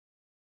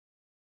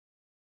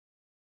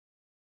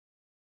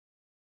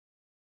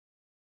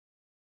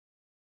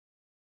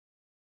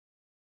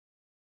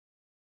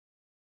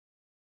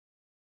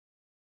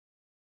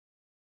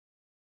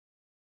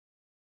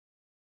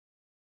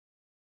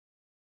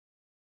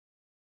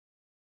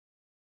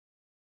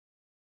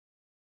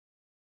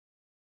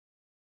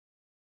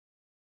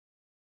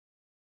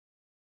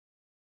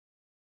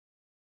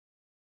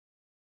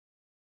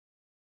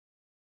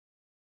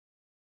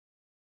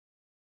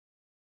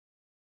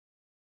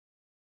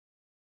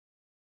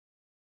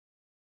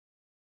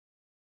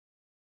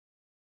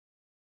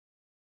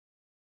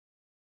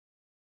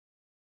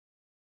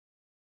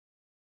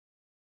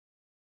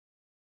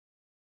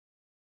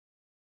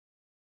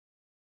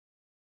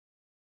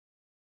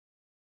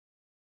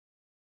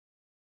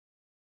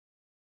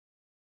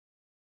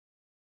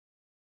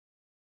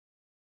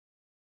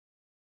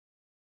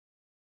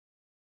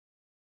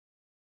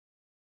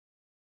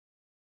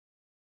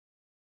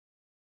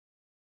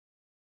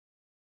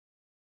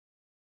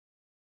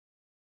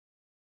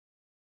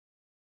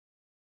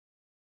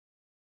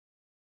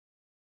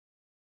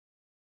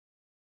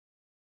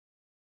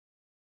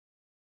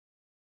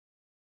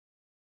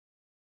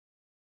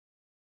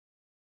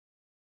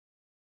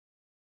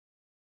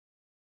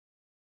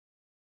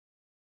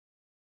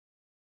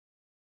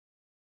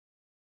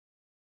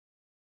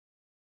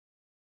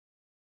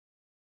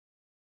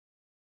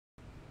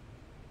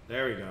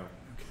There we go.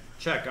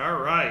 Check. All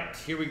right.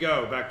 Here we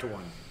go. Back to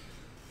one.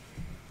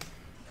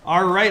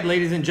 All right,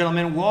 ladies and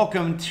gentlemen,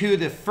 welcome to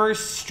the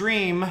first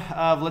stream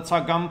of Let's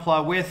Talk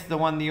Gunpla with the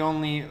one, the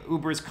only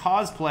Uber's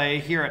cosplay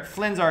here at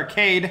Flynn's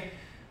Arcade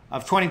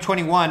of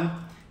 2021.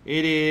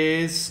 It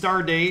is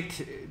star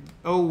date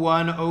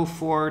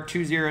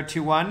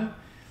 01/04/2021.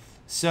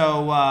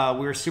 So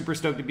we're super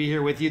stoked to be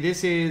here with you.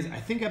 This is, I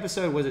think,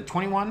 episode, was it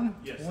 21?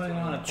 Yes,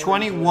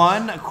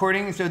 21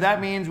 according. So that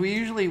means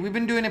we've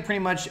been doing it pretty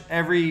much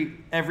every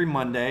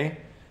Monday.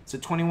 So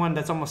 21,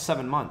 that's almost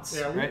 7 months.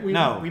 Yeah, right?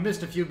 we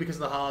missed a few because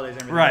of the holidays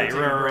and Right.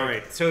 everything.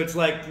 Right. So it's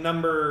like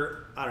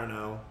number, I don't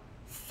know,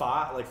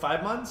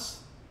 5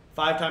 months?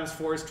 5 times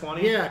 4 is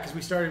 20? Yeah, because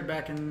we started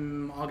back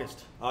in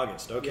August.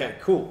 Okay, yeah.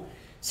 Cool.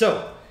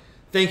 So,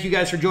 thank you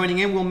guys for joining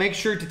in. We'll make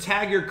sure to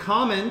tag your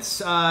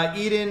comments.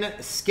 Eden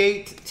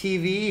Skate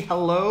TV,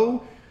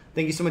 hello.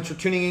 Thank you so much for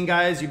tuning in,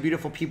 guys, you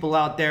beautiful people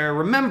out there.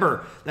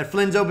 Remember that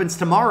Flynn's opens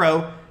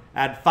tomorrow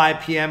at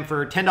 5 p.m.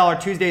 for $10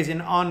 Tuesdays in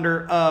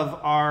honor of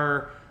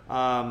our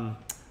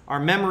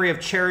memory of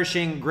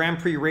cherishing Grand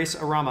Prix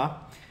Race-A-Rama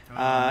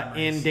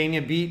in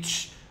Dania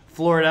Beach,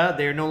 Florida.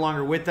 They are no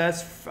longer with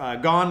us,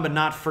 gone but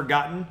not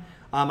forgotten.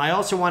 I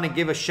also want to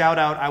give a shout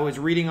out. I was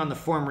reading on the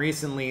forum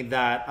recently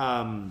that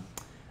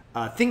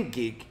Think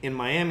Geek in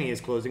Miami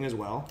is closing as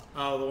well.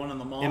 Oh, the one in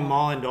the mall?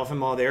 In Dolphin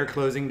Mall, they're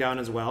closing down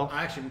as well.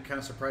 I actually am kind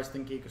of surprised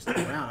Think Geek was still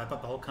around. I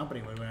thought the whole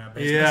company would went out of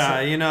business.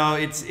 Yeah, you know,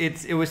 it's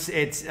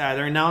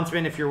their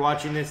announcement. If you're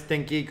watching this,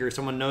 Think Geek or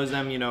someone knows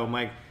them, you know,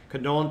 my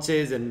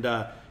condolences and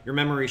your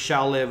memory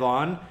shall live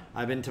on.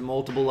 I've been to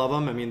multiple of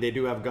them. I mean, they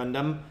do have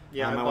Gundam.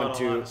 Yeah, I bought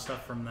a lot of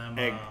stuff from them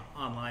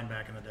online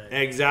back in the day.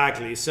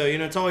 Exactly. So, you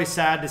know, it's always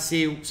sad to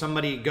see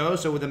somebody go,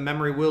 so the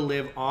memory will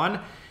live on.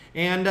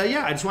 And,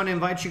 yeah, I just want to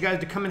invite you guys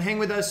to come and hang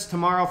with us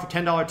tomorrow for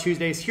 $10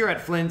 Tuesdays here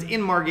at Flynn's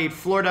in Margate,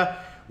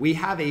 Florida. We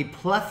have a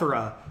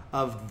plethora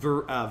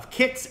of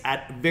kits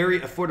at very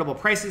affordable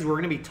prices. We're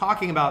going to be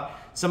talking about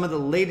some of the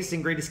latest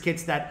and greatest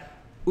kits that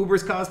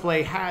Uber's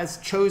Cosplay has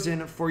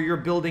chosen for your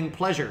building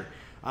pleasure.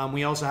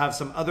 We also have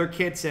some other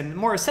kits and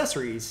more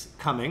accessories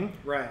coming.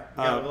 Right.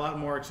 Yeah, a lot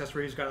more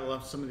accessories. Got to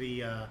love some of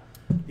the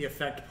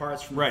effect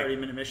parts from the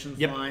 30-minute missions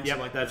line. Yep,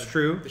 so like that's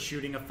true. The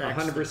shooting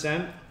effects.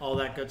 100%. All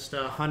that good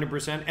stuff.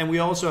 100%. And we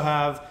also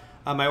have,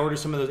 I ordered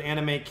some of those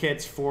anime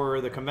kits for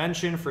the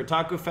convention, for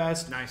Otaku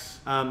Fest. Nice.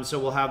 So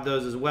we'll have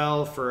those as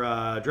well for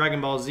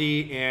Dragon Ball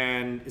Z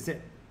and, is it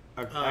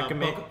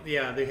Akame?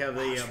 Yeah, they have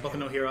the Boku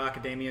no Hero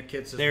Academia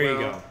kits as well. There you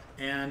go.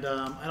 And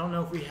I don't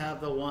know if we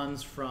have the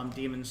ones from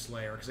Demon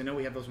Slayer, because I know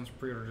we have those ones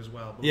pre-ordered as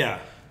well. But yeah.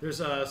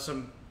 There's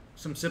some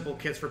simple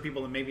kits for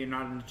people that maybe are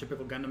not in the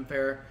typical Gundam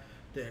fare,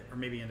 that are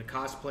maybe into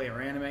cosplay or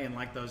anime and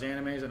like those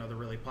animes. I know they're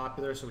really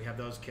popular, so we have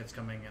those kits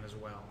coming in as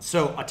well.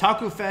 So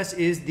Otaku Fest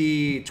is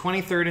the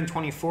 23rd and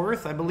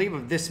 24th, I believe,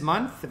 of this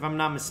month. If I'm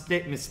not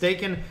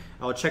mistaken,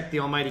 I'll check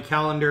the almighty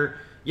calendar.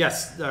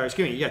 Yes,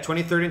 excuse me, yeah,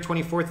 23rd and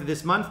 24th of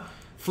this month.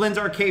 Flynn's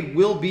Arcade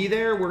will be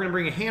there. We're going to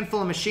bring a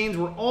handful of machines.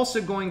 We're also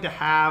going to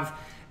have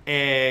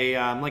a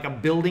like a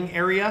building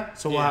area.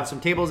 So we'll have some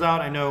tables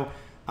out. I know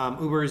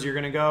Ubers, you're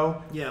going to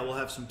go. Yeah, we'll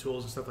have some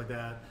tools and stuff like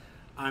that.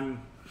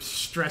 I'm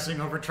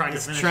stressing over trying to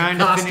finish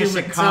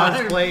a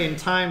cosplay in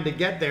time to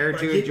get there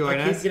to join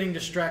us. I keep getting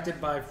distracted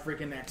by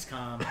freaking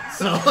XCOM.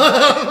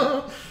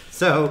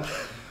 So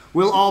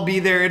we'll all be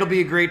there. It'll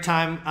be a great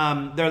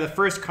time. They're the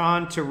first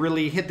con to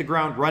really hit the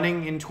ground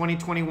running in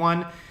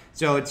 2021.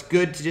 So it's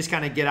good to just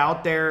kind of get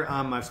out there.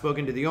 I've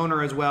spoken to the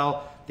owner as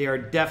well. They are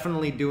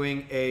definitely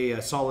doing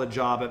a solid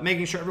job at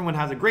making sure everyone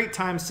has a great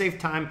time, safe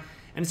time,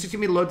 and it's just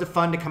going to be loads of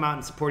fun to come out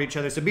and support each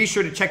other. So be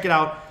sure to check it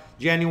out.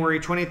 January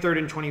 23rd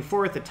and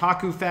 24th at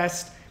Otaku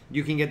Fest.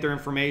 You can get their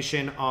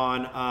information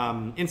on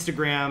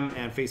Instagram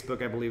and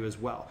Facebook, I believe, as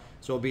well.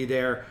 So we'll be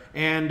there.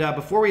 And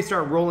before we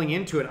start rolling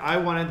into it,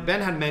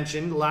 Ben had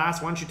mentioned why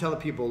don't you tell the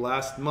people,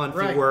 last month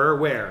you were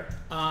where?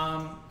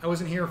 I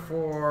wasn't here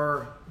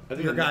for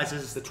your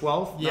guys' the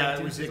 12th? Yeah,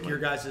 it was your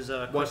guys'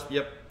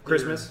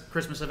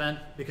 Christmas event,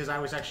 because I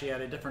was actually at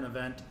a different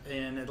event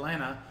in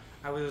Atlanta.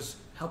 I was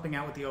helping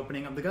out with the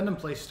opening of the Gundam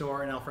Place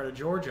store in Alpharetta,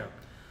 Georgia.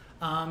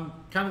 Kind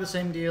of the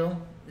same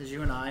deal as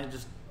you and I,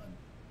 just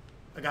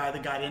a guy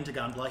that got into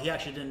Gunpla. He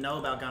actually didn't know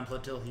about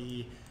Gunpla till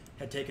he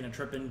had taken a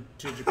trip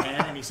into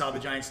Japan and he saw the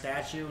giant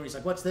statue and he's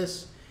like, "What's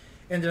this?"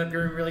 Ended up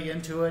getting really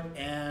into it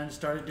and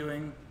started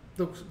doing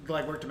the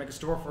legwork to make a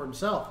store for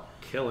himself.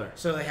 Killer.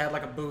 So they had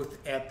like a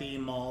booth at the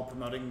mall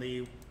promoting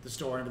the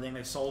store and everything.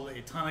 They sold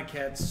a ton of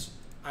kits.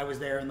 I was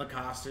there in the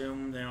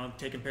costume, you know,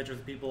 taking pictures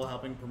with people,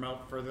 helping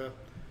promote for the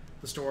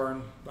store,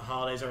 and the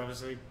holidays are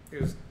obviously,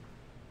 it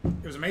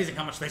was amazing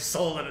how much they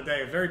sold in a day.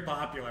 It was very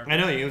popular. I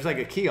know, it was like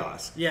a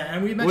kiosk. Yeah,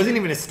 and we mentioned... It wasn't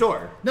even a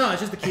store. No, it's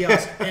just a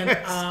kiosk. And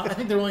I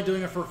think they're only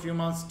doing it for a few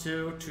months,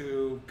 too,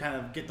 to kind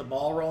of get the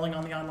ball rolling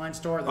on the online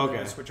store. Then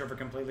they'll switch over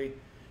completely.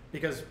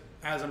 Because,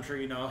 as I'm sure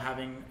you know,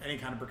 having any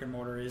kind of brick and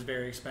mortar is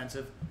very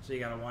expensive. So you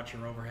got to watch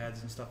your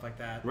overheads and stuff like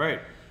that.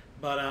 Right.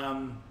 But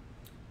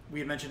we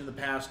had mentioned in the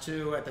past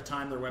too. At the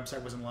time, their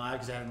website wasn't live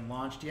because it hadn't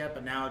launched yet,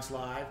 but now it's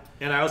live.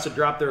 And I also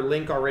dropped their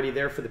link already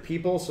there for the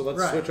people. So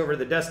let's switch over to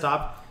the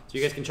desktop so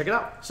you guys can check it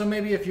out. So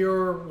maybe if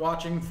you're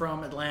watching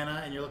from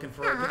Atlanta and you're looking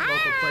for a good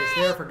local place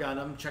there for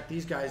Gundam, check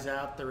these guys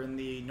out. They're in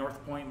the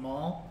North Point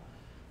Mall,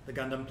 the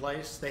Gundam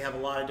place. They have a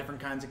lot of different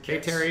kinds of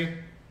kits. Hey, Terry.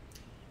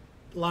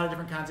 A lot of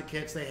different kinds of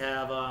kits. They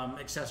have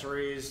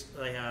accessories.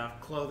 They have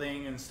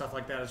clothing and stuff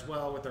like that as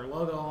well with their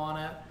logo on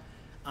it.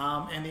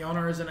 And the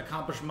owner is an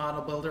accomplished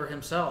model builder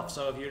himself.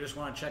 So if you just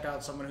want to check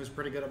out someone who's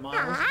pretty good at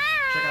models,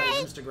 check out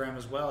his Instagram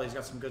as well. He's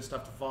got some good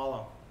stuff to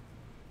follow.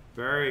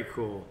 Very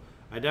cool.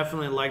 I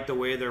definitely like the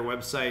way their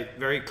website,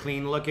 very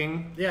clean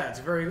looking. Yeah, it's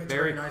very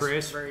nice,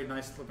 crisp. very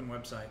nice looking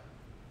website.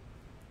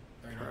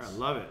 Very nice. I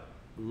love it.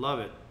 Love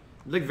it.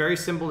 It's like very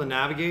simple to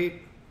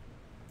navigate.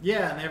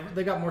 Yeah, and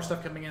they got more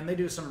stuff coming in. They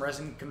do some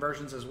resin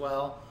conversions as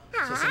well. So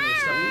some of the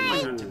stuff you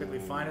might not typically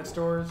find at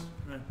stores.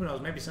 Who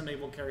knows? Maybe someday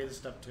we'll carry this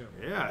stuff too.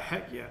 Yeah,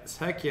 heck yes.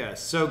 Heck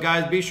yes. So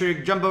guys, be sure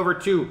to jump over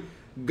to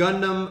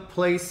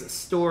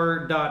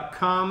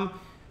GundamPlaceStore.com.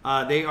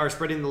 They are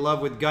spreading the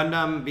love with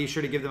Gundam. Be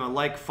sure to give them a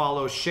like,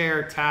 follow,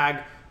 share,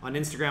 tag on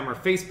Instagram or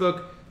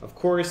Facebook. Of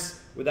course,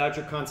 without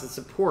your constant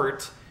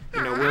support,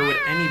 you know, where would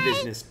any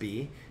business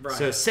be? Right.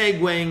 So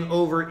segueing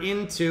over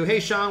into, hey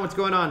Sean, what's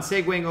going on?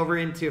 Segueing over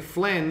into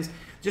Flynn's.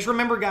 Just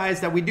remember,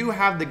 guys, that we do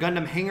have the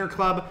Gundam Hangar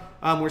Club.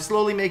 We're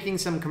slowly making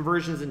some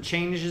conversions and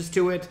changes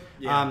to it,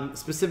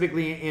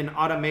 specifically in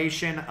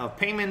automation of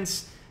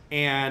payments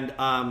and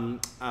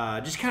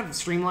just kind of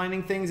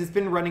streamlining things. It's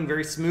been running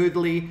very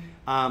smoothly.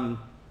 And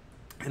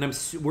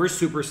we're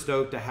super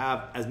stoked to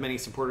have as many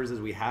supporters as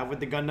we have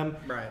with the Gundam.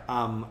 Right.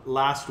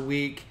 Last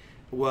week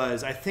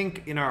was, I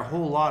think, in our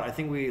whole lot, I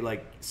think we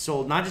like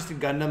sold not just to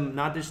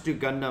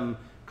Gundam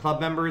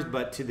club members,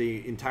 but to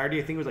the entirety.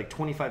 I think it was like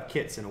 25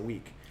 kits in a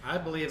week. I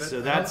believe it.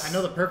 So I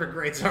know the perfect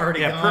grade's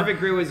already gone. Yeah,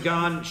 perfect grade was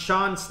gone.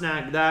 Sean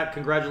snagged that.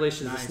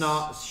 Congratulations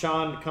to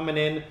Sean coming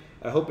in.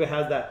 I hope it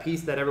has that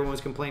piece that everyone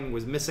was complaining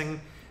was missing.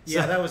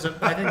 Yeah, I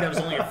think that was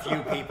only a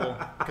few people,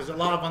 because a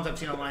lot of ones I've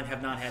seen online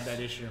have not had that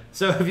issue.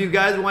 So if you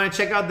guys want to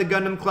check out the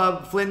Gundam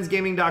Club,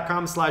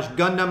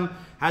 flynsgaming.com/Gundam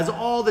has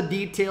all the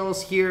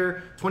details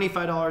here.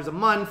 $25 a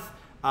month.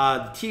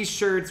 The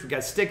t-shirts, we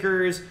got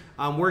stickers.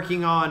 I'm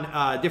working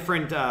on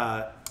different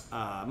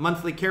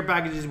monthly care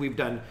packages. We've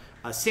done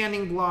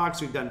sanding blocks,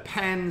 we've done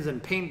pens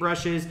and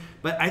paintbrushes,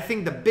 but I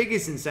think the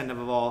biggest incentive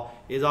of all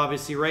is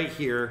obviously right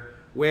here,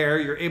 where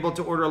you're able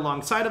to order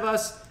alongside of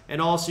us, and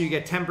also you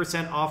get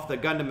 10% off the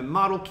Gundam and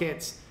model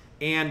kits.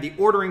 And the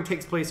ordering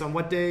takes place on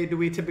what day do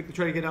we typically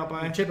try to get out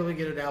by? We typically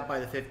get it out by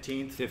the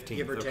 15th,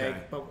 give or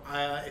take. But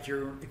if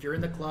you're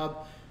in the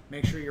club,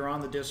 make sure you're on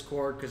the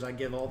Discord, because I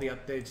give all the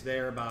updates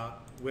there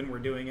about when we're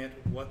doing it,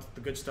 what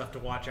the good stuff to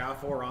watch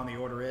out for on the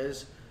order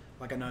is.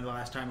 Like I know the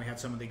last time we had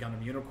some of the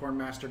Gundam Unicorn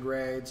Master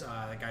grades.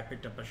 The guy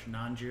picked up a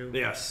Shinanju.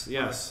 Yes.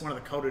 One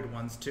of the coded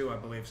ones too, I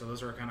believe. So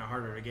those are kind of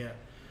harder to get.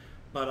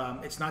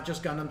 But it's not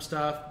just Gundam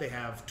stuff. They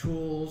have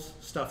tools,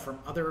 stuff from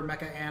other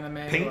mecha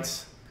anime.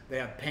 Paints. They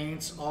have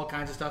paints, all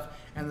kinds of stuff.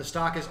 And the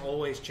stock is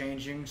always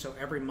changing. So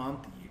every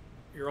month,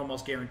 you're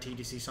almost guaranteed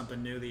to see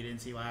something new that you didn't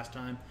see last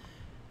time.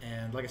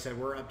 And like I said,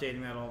 we're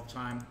updating that all the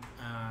time.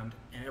 And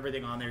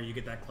everything on there, you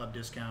get that club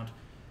discount.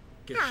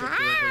 Get shipped directly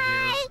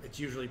here. It's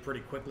usually pretty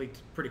quick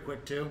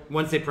too.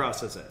 Once they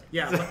process it.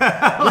 Yeah.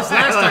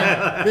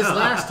 This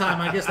last time,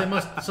 I guess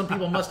some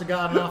people must have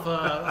gotten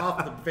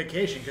off the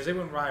vacation, because they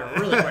went by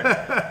really quick.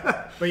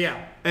 But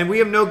yeah. And we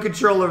have no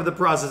control over the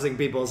processing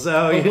people,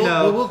 so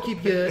we'll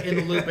keep you in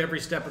the loop every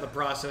step of the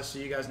process, so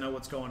you guys know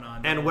what's going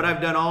on. And what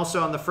I've done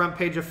also on the front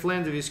page of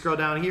Flynn's, if you scroll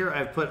down here,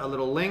 I've put a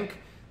little link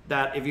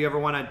that if you ever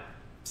want to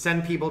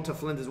send people to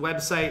Flynn's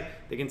website,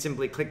 they can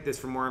simply click this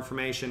for more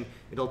information.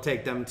 It'll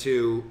take them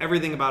to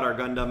everything about our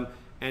Gundam,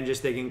 and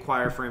just they can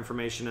inquire for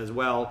information as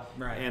well.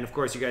 Right. And of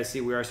course, you guys see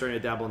we are starting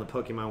to dabble in the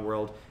Pokemon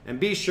world. And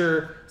be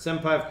sure,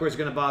 Senpai, of course, is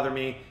going to bother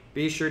me.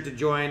 Be sure to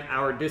join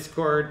our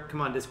Discord.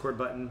 Come on, Discord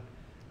button.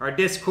 Our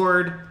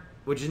Discord,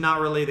 which is not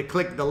really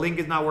the link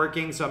is not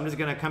working, so I'm just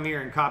going to come here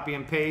and copy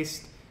and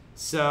paste.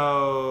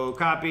 So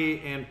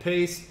copy and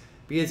paste,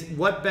 because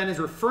what Ben is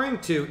referring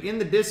to in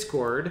the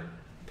Discord,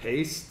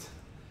 paste.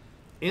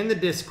 In the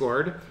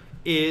Discord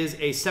is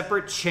a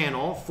separate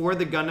channel for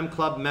the Gundam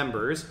Club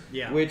members,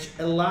 which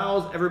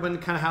allows everyone to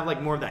kind of have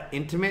like more of that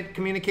intimate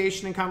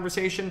communication and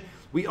conversation.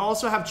 We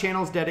also have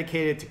channels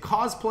dedicated to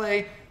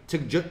cosplay, to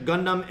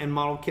Gundam and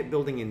model kit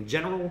building in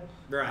general,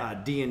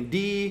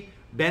 D&D.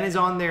 Ben is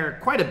on there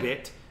quite a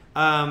bit,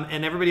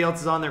 and everybody else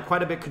is on there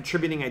quite a bit,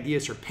 contributing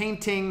ideas for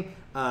painting,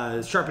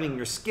 sharpening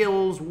your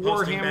skills,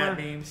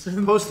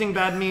 Warhammer, posting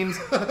bad memes.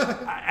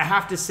 I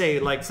have to say,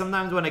 like,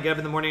 sometimes when I get up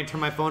in the morning and turn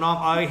my phone off,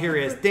 all I hear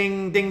is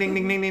ding, ding, ding,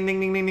 ding, ding, ding, ding,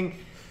 ding, ding, ding.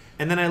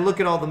 And then I look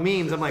at all the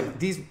memes. I'm like,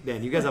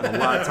 man, you guys have a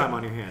lot of time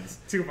on your hands.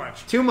 Too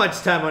much. Too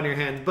much time on your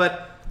hands.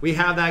 But we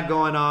have that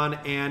going on.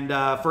 And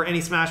for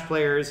any Smash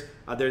players,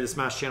 there's a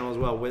Smash channel as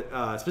well, with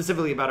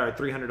specifically about our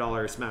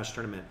 $300 Smash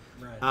tournament.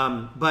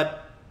 Right.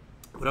 But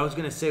what I was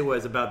going to say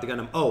was about the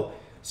Gundam. Oh,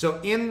 so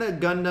in the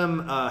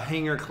Gundam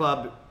Hangar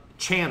Club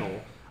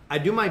channel, I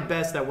do my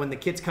best that when the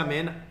kids come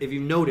in, if you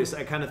notice,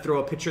 I kind of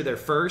throw a picture there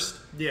first.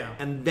 Yeah.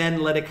 And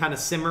then let it kind of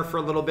simmer for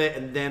a little bit,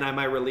 and then I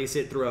might release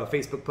it through a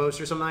Facebook post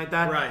or something like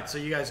that. Right. So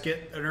you guys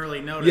get an early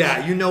notice.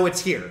 Yeah, you know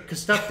it's here. Because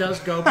stuff does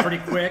go pretty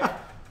quick.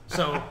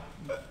 So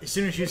as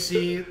soon as you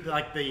see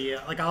like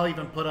I'll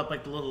even put up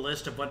like the little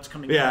list of what's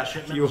coming down the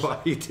shipment.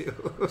 You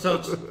do. So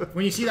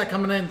when you see that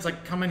coming in, it's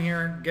like come in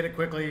here, get it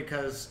quickly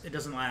because it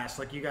doesn't last.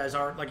 Like you guys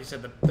are, like you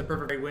said, the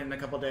perfect win in a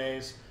couple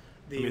days.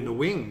 The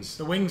wings.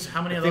 The wings.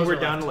 How many of those? I think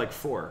we're down to like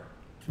 4.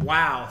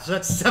 Wow, so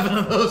that's 7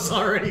 of those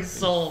already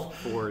sold.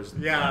 4 is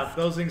yeah,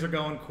 those things are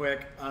going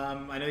quick.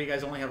 I know you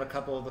guys only have a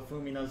couple of the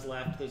Fuminos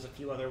left. There's a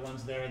few other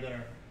ones there that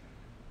are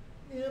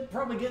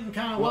probably getting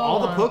kind of low. Well, all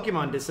the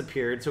Pokemon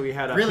disappeared, so we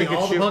had a really Pikachu,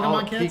 all the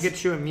Pokemon kits?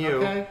 Pikachu and Mew.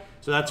 Okay.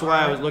 So that's why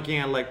I was looking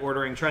at like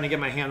trying to get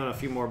my hand on a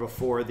few more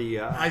before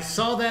the. I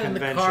saw that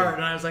convention. in the cart,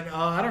 and I was like, oh,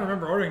 I don't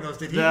remember ordering those.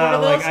 Did he order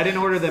those? Like I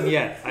didn't order them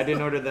yet.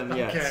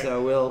 Okay.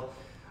 So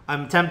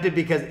I'm tempted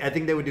because I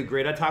think they would do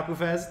great at Taku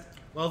Fest.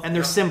 Well, and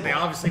they're simple. They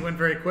obviously went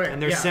very quick. And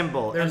they're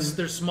simple. They're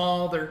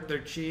small.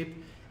 They're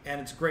cheap,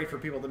 and it's great for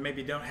people that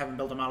maybe haven't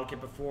built a model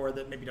kit before,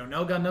 that maybe don't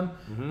know Gundam,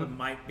 but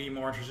might be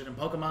more interested in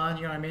Pokemon.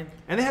 You know what I mean?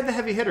 And they had the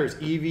heavy hitters: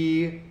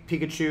 Eevee,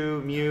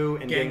 Pikachu, Mew,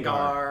 and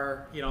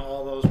Gengar. You know,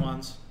 all those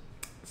ones.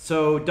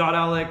 So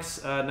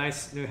Alex,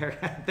 nice new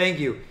hair. Thank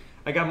you.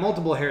 I got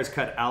multiple hairs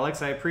cut,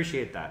 Alex. I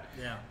appreciate that.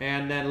 Yeah.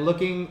 And then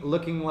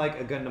looking like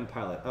a Gundam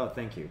pilot. Oh,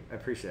 thank you. I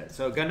appreciate it.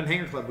 So Gundam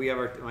Hangar Club, we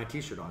have my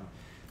T-shirt on.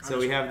 So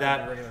we have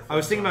that. I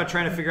was thinking about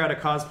trying to figure out a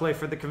cosplay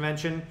for the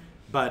convention,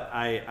 but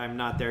I'm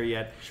not there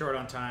yet. Short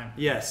on time.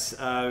 Yes,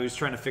 I was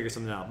trying to figure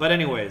something out. But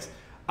anyways,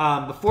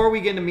 before we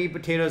get into meat and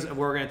potatoes of what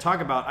we're going to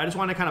talk about, I just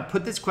want to kind of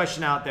put this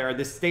question out there,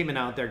 this statement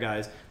out there,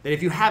 guys, that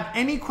if you have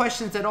any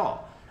questions at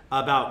all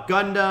about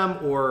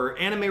Gundam or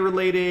anime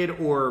related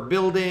or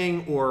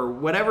building or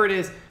whatever it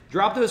is,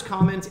 drop those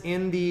comments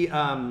in the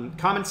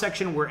comment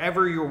section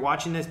wherever you're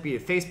watching this, be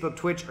it Facebook,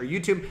 Twitch, or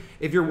YouTube.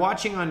 If you're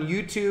watching on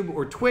YouTube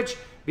or Twitch,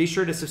 be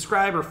sure to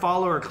subscribe or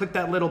follow or click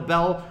that little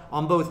bell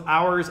on both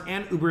ours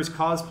and Uber's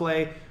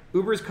Cosplay.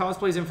 Uber's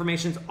Cosplay's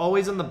information is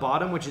always on the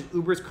bottom, which is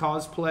Uber's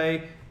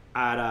Cosplay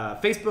at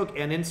Facebook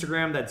and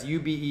Instagram. That's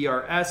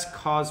UBERS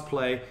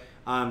Cosplay.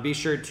 Be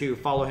sure to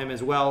follow him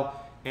as well.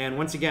 And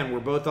once again, we're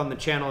both on the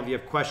channel if you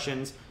have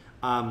questions.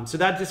 So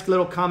that's just a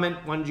little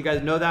comment. Wanted you guys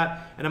to know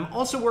that. And I'm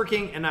also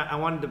working, and I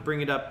wanted to bring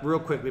it up real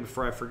quickly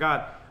before I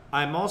forgot.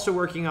 I'm also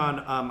working on,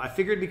 I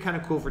figured it'd be kind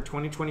of cool for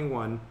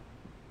 2021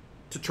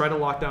 to try to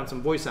lock down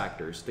some voice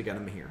actors to get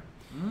them here.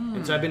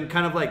 And so I've been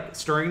kind of like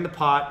stirring the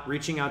pot,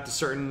 reaching out to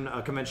certain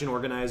convention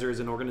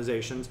organizers and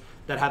organizations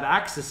that have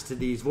access to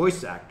these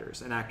voice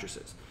actors and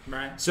actresses.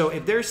 Right. So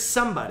if there's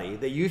somebody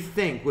that you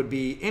think would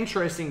be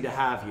interesting to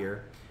have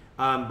here,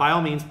 by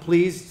all means,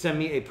 please send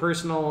me a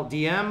personal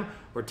DM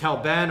or tell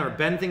Ben, or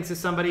Ben thinks of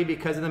somebody,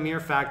 because of the mere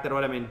fact that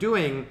what I've been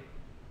doing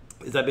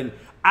is I've been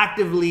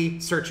actively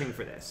searching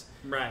for this.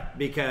 Right.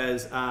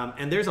 Because,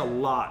 and there's a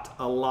lot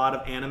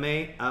of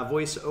anime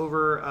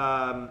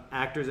voiceover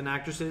actors and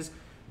actresses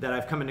that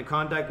I've come into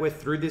contact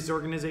with through these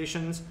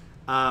organizations.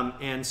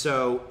 And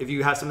so if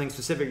you have something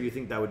specific you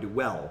think that would do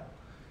well,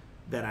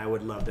 then I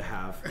would love to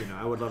have,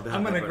 I would love to have.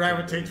 I'm going to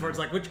gravitate towards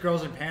like, which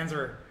Girls and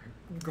Panzer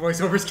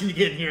voiceovers can you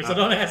get in here? So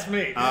don't ask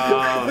me.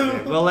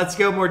 Okay. Well, let's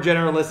go more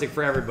generalistic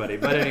for everybody.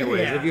 But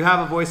anyways, if you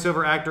have a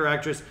voiceover actor or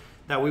actress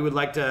that we would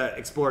like to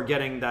explore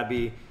getting, that'd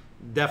be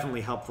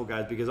definitely helpful,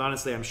 guys, because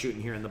honestly, I'm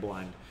shooting here in the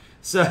blind.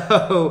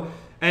 So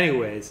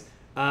anyways,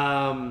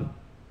 yeah,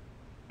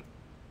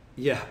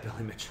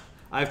 Billy Mitchell.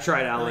 I've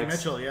tried Alex. Billy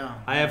Mitchell, yeah.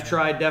 I have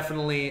tried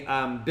definitely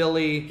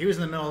Billy. He was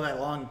in the middle of that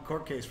long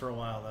court case for a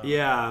while, though.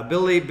 Yeah,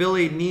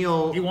 Billy,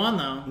 Neil. He won,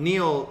 though.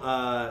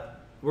 Neil,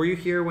 were you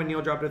here when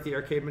Neil dropped at the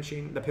arcade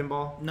machine, the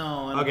pinball?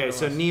 No. Okay,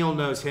 so Neil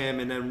knows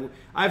him, and then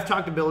I've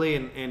talked to Billy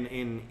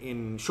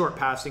in short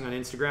passing on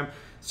Instagram.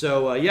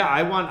 So yeah,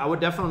 I would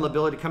definitely love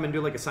Billy to come and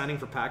do like a signing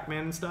for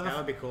Pac-Man and stuff. That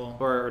would be cool.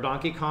 Or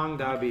Donkey Kong.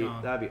 That'd be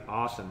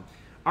awesome.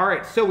 All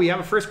right, so we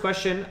have a first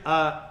question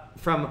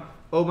from,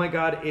 oh my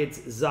God, it's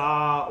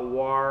YuGiOh.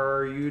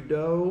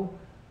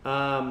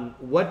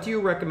 What do you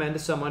recommend to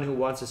someone who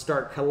wants to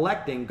start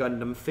collecting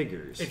Gundam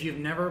figures? If you've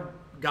never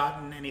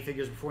gotten any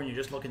figures before and you're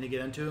just looking to get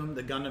into them,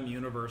 the Gundam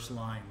Universe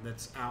line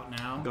that's out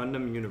now.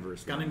 Gundam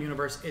Universe.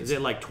 Is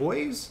it like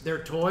toys?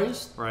 They're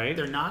toys. Right.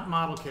 They're not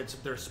model kits.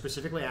 They're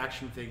specifically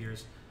action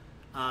figures.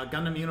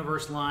 Gundam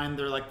Universe line,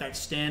 they're like that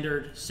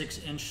standard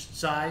 6-inch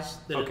size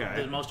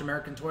that most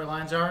American toy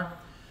lines are.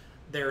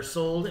 They're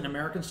sold in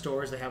American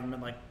stores. They have them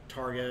at like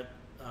Target,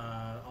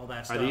 all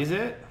that stuff. Are these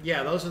it?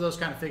 Yeah, those are those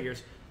kind of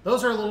figures.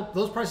 Those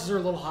prices are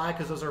a little high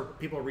because those are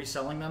people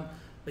reselling them.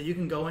 But you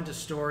can go into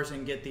stores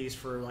and get these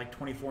for like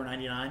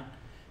 $24.99,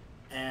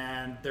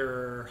 and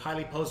they're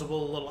highly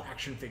posable little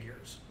action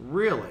figures.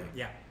 Really?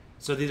 Yeah.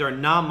 So these are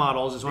not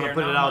models. Just want to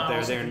put it out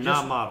there. They're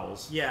not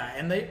models. Yeah,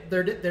 and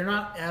they're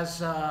not as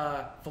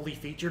fully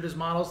featured as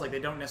models. Like they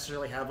don't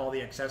necessarily have all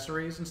the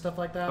accessories and stuff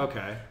like that.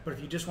 Okay. But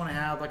if you just want to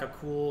have like a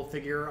cool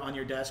figure on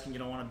your desk and you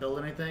don't want to build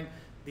anything,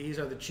 these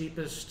are the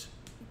cheapest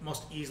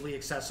most easily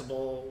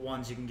accessible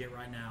ones you can get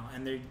right now,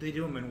 and they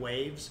do them in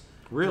waves.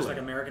 Really? Just like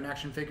American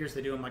action figures,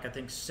 they do them like I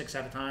think 6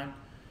 at a time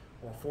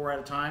or 4 at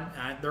a time.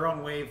 And they're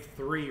on wave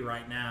 3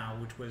 right now,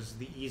 which was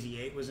the Easy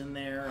 8 was in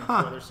there and 2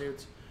 other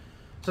suits.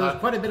 So there's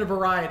quite a bit of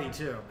variety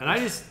too. And I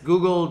just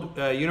Googled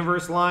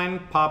Universe line,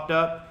 popped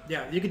up.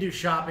 Yeah, you could do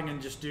shopping and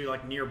just do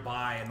like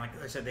nearby, and like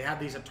I said, they have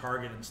these at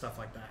Target and stuff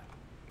like that.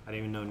 I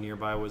didn't even know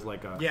nearby was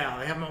like a... Yeah,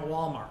 they have them at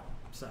Walmart.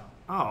 So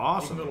oh,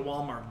 awesome. You can go to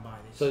Walmart and buy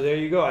these. So there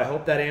you go. I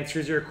hope that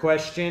answers your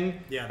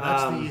question. Yeah,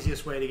 that's the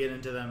easiest way to get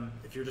into them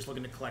if you're just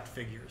looking to collect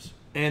figures.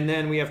 And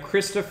then we have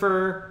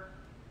Christopher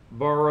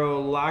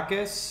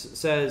Borolakis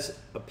says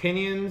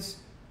opinions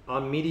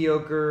on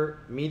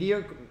Mechancore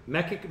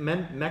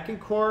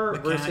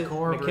versus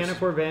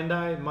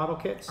Bandai model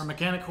kits. Are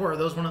Mechanicore, are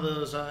those one of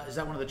those? Is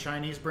that one of the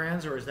Chinese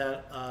brands, or is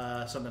that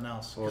something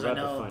else? We're about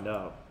to find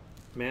out.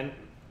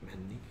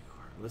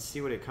 Let's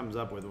see what it comes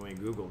up with when we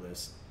Google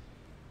this.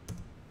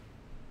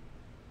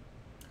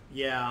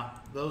 Yeah,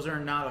 those are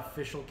not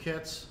official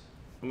kits.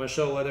 I'm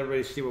gonna let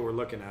everybody see what we're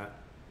looking at.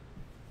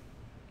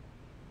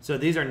 So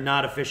these are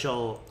not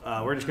official.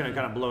 We're just gonna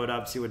kind of blow it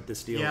up, see what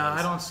this deal is. Yeah,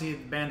 I don't see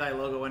the Bandai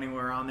logo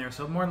anywhere on there.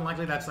 So more than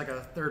likely, that's like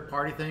a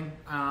third-party thing.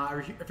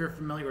 If you're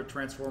familiar with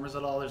Transformers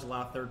at all, there's a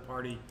lot of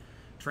third-party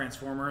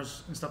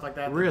Transformers and stuff like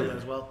that. Really?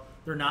 As well.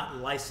 They're not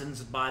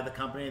licensed by the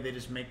company. They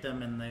just make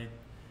them and they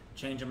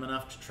change them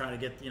enough to try to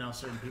get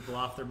certain people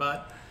off their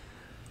butt.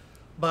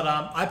 But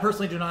I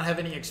personally do not have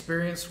any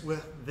experience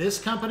with this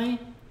company.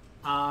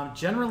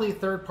 Generally,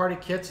 third-party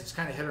kits, it's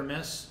kind of hit or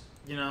miss.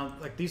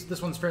 Like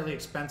this one's fairly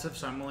expensive,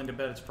 so I'm willing to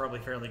bet it's probably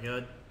fairly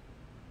good.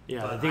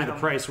 Yeah, but I think the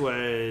price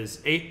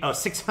was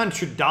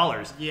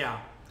 $600. Yeah,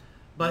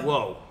 but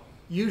whoa.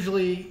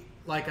 Usually,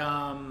 like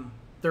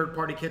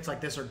third-party kits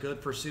like this are good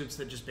for suits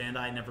that just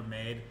Bandai never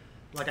made.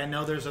 Like I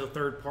know there's a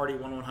third-party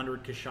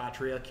 1/100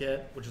 Kshatriya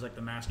kit, which is like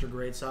the master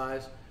grade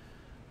size,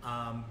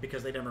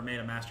 because they never made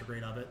a master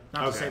grade of it.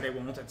 Not to say they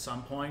won't at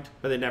some point,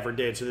 but they never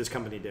did. So this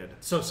company did.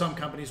 So some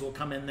companies will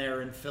come in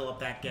there and fill up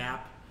that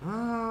gap.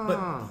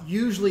 But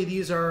usually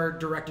these are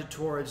directed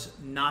towards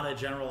not a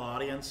general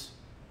audience,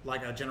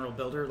 like a general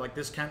builder. Like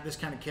this kind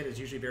of kit is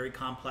usually very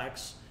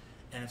complex,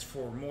 and it's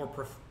for more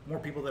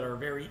people that are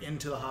very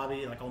into the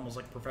hobby, like almost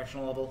like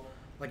professional level.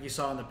 Like you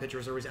saw in the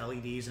pictures, there was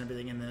LEDs and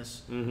everything in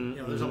this.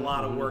 There's a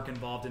lot of work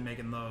involved in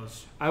making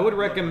those. I would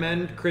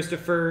recommend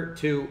Christopher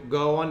to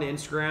go on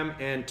Instagram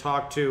and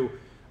talk to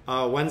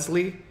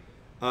Wensley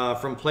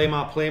from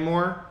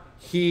Playmore.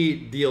 He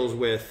deals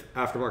with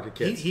aftermarket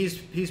kits.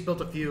 He's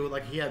built a few.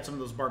 Like he had some of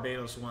those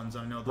Barbados ones.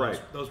 I know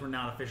those were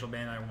not official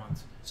Bandai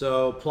ones.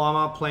 So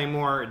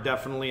Playmore,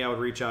 definitely I would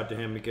reach out to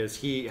him because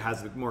he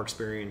has more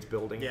experience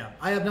building. Yeah,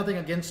 I have nothing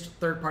against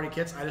third-party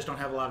kits. I just don't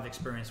have a lot of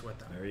experience with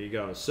them. There you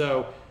go.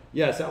 So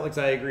yes, Alex,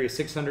 I agree.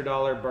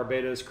 $600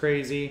 Barbados,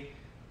 crazy.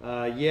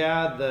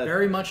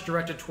 Very much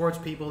directed towards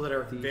people that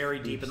are very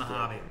deep in the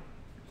hobby.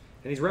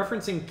 And he's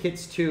referencing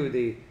kits too.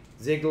 The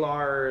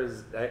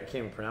Ziegler's, I can't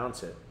even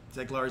pronounce it.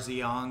 Ziegler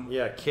Zeong.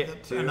 Yeah,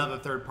 kit too. Another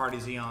third-party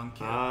Zeong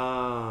kit.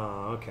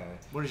 Ah, okay.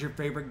 What is your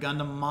favorite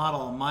Gundam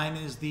model? Mine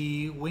is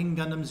the Wing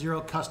Gundam Zero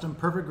Custom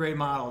Perfect Grade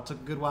model. It took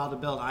a good while to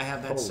build. I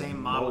have that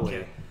same model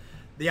kit.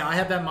 Yeah, I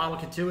have that model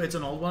kit too. It's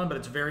an old one, but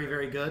it's very,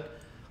 very good.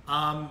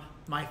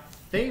 My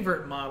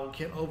favorite model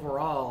kit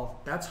overall,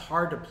 that's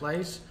hard to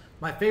place.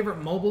 My favorite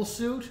mobile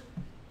suit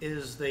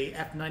is the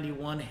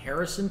F91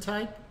 Harrison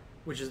type,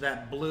 which is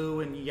that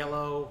blue and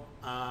yellow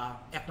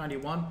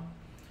F91.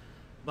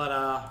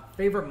 But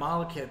favorite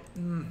model kit,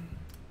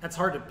 that's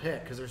hard to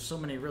pick because there's so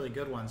many really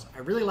good ones. I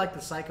really like the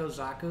Psycho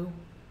Zaku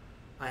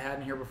I had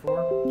in here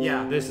before.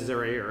 Yeah. This is it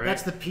right here, right?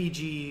 That's the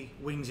PG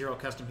Wing Zero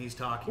Custom he's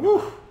talking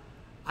about.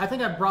 I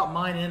think I brought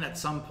mine in at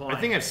some point.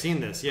 I think I've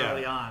seen this, yeah.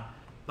 Early on.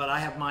 But I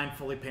have mine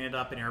fully painted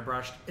up and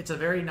airbrushed. It's a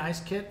very nice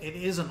kit. It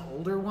is an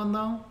older one,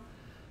 though.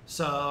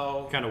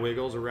 So kind of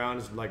wiggles around.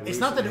 It's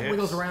not that it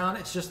wiggles around.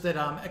 It's just that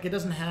it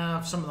doesn't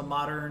have some of the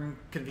modern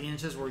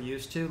conveniences we're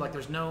used to. Like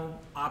there's no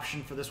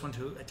option for this one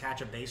to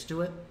attach a base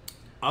to it.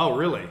 Oh,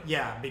 really?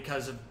 Yeah,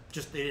 because of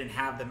just they didn't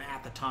have them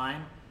at the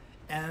time.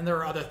 And there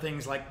are other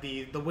things like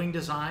the wing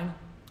design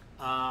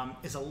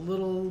is a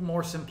little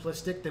more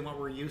simplistic than what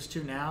we're used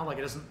to now.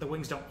 Like the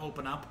wings don't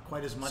open up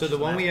quite as much. So the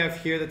one we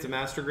have here that's a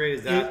master grade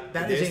is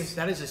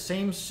that is the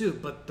same suit,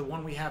 but the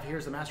one we have here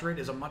is the master grade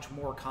is a much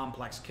more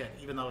complex kit,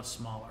 even though it's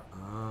smaller.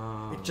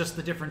 Oh. It's just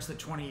the difference that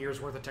 20 years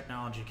worth of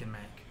technology can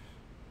make.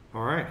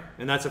 All right,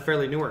 and that's a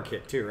fairly newer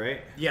kit too,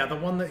 right? Yeah, the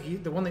one that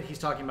he's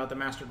talking about, the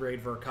master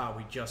grade Verka,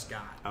 we just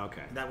got.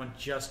 Okay. That one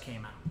just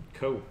came out.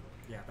 Cool.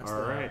 Yeah, that's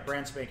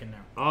brand spanking new.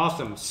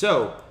 Awesome.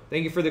 So,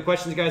 thank you for the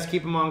questions, guys.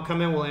 Keep them on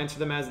coming. We'll answer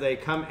them as they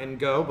come and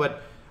go.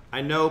 But I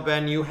know,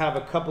 Ben, you have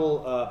a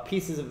couple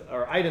pieces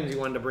or items you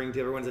wanted to bring to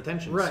everyone's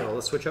attention. Right. So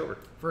let's switch over.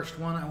 First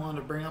one I wanted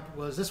to bring up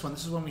was this one.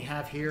 This is one we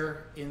have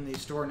here in the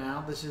store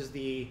now. This is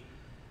the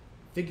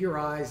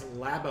Figurize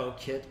Labo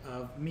kit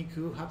of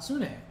Miku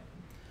Hatsune.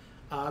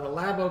 The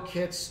Labo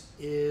kits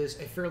is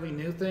a fairly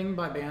new thing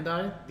by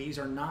Bandai. These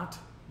are not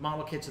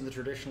model kits in the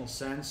traditional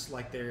sense,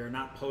 like they're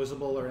not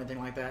posable or anything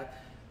like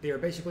that. They are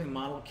basically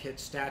model kit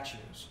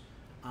statues.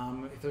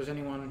 If there's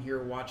anyone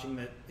here watching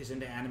that is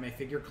into anime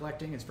figure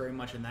collecting, it's very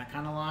much in that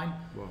kind of line.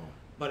 Whoa.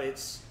 But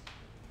it's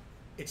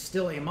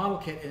still a model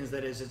kit in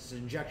that it's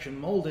injection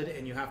molded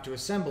and you have to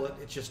assemble it.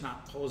 It's just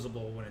not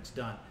posable when it's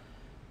done.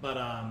 But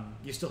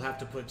you still have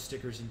to put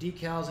stickers and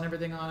decals and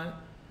everything on it.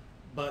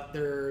 But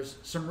there's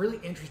some really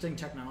interesting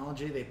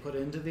technology they put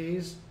into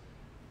these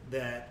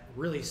that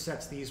really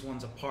sets these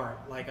ones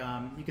apart. Like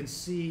you can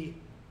see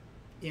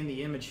in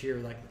the image here,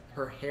 like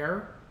her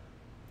hair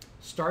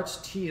starts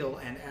teal,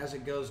 and as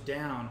it goes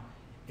down,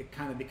 it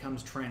kind of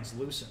becomes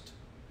translucent.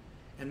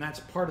 And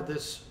that's part of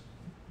this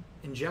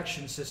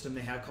injection system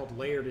they have called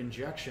layered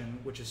injection,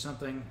 which is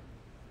something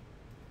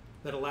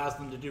that allows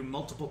them to do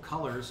multiple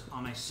colors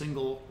on a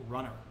single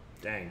runner.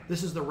 Dang.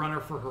 This is the runner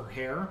for her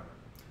hair.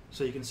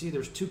 So you can see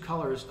there's two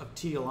colors of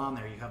teal on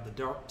there. You have the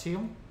dark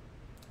teal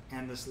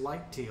and this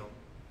light teal,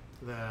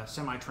 the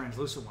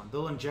semi-translucent one.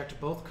 They'll inject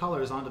both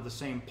colors onto the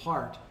same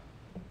part,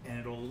 and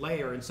it'll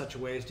layer in such a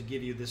way as to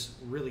give you this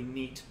really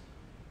neat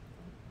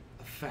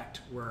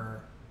effect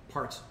where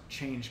parts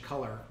change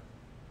color.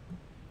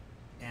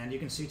 And you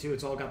can see too,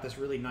 it's all got this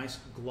really nice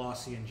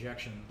glossy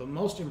injection. The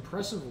most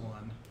impressive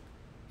one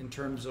in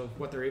terms of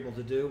what they're able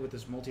to do with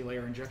this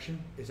multi-layer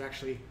injection is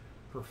actually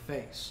her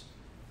face.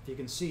 If you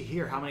can see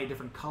here how many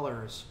different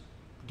colors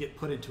get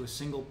put into a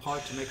single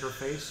part to make her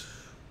face.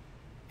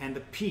 And the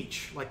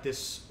peach, like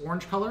this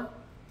orange color,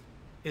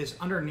 is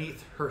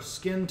underneath her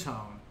skin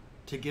tone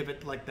to give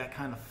it like that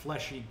kind of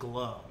fleshy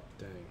glow.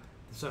 Dang.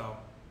 So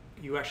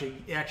it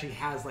actually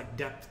has like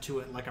depth to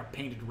it, like a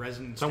painted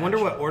resin. So I wonder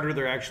what order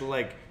they're actually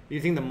like. Do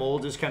you think the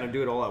mold just kind of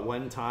do it all at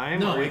one time?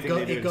 No, or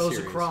it goes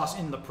across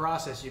in the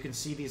process. You can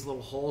see these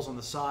little holes on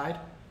the side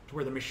to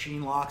where the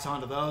machine locks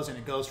onto those, and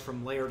it goes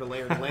from layer to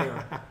layer to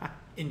layer,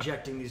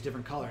 injecting these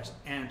different colors.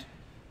 And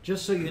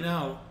just so you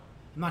know,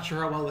 I'm not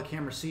sure how well the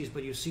camera sees,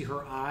 but you see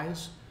her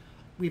eyes.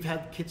 We've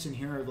had kits in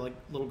here of like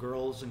little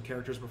girls and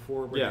characters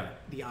before where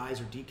the eyes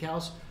are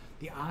decals.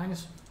 The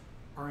eyes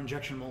are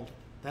injection molded.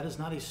 That is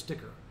not a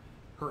sticker.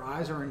 Her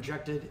eyes are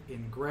injected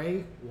in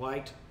gray,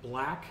 white,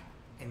 black,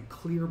 and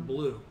clear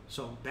blue.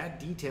 So that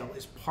detail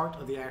is part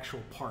of the actual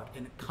part,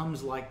 and it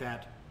comes like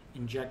that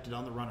injected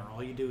on the runner.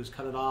 All you do is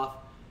cut it off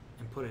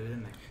and put it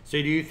in there.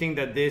 So do you think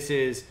that this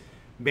is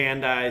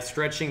Bandai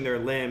stretching their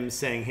limbs,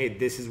 saying, hey,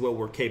 this is what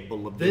we're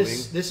capable of doing?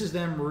 This is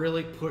them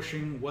really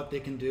pushing what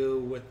they can do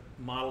with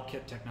model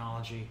kit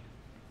technology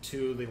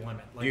to the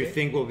limit. Like, do you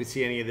think we'll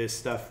see any of this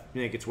stuff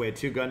make its way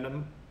to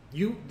Gundam?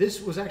 This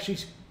was actually,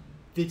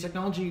 the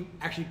technology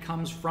actually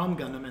comes from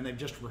Gundam, and they've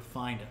just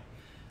refined it.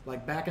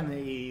 Like back in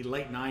the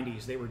late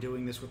 90s, they were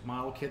doing this with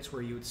model kits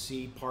where you would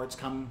see parts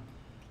come,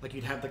 like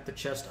you'd have like the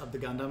chest of the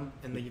Gundam,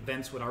 and the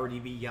vents would already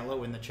be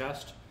yellow in the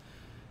chest.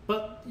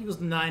 But it was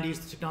the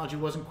 90s, the technology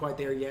wasn't quite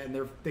there yet,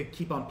 and they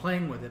keep on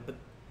playing with it. But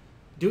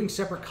doing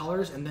separate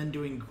colors and then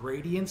doing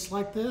gradients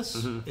like this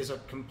is a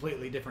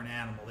completely different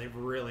animal. They've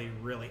really,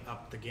 really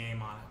upped the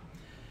game on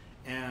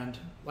it. And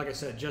like I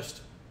said,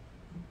 just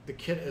the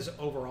kit as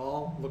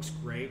overall looks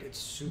great. It's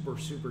super,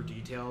 super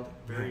detailed.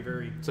 Very,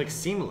 very... It's like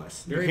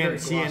seamless. Very, you can't very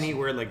see glossy.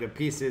 anywhere like the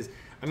pieces.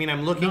 I mean,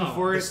 I'm looking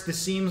for it. The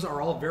seams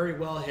are all very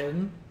well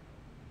hidden.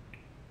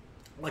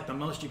 Like the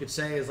most you could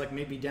say is like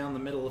maybe down the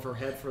middle of her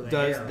head for the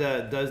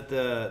hair. Does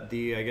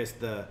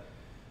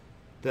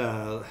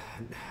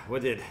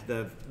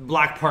the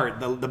black part,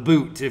 the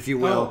boot, if you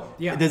will,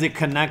 does it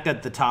connect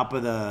at the top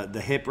of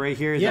the hip right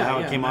here? Is that how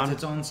it came on? It's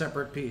its own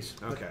separate piece.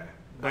 Okay.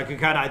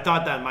 I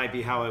thought that might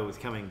be how it was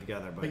coming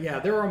together. But yeah,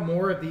 there are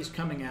more of these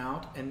coming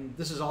out, and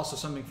this is also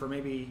something for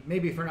maybe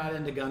if you're not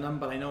into Gundam,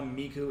 but I know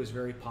Miku is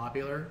very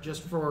popular.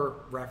 Just for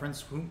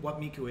reference,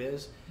 what Miku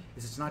is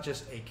it's not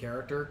just a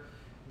character.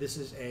 This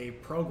is a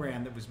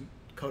program that was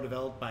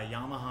co-developed by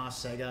Yamaha,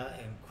 Sega,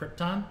 and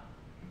Krypton.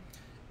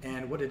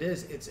 And what it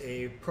is, it's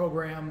a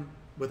program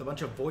with a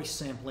bunch of voice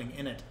sampling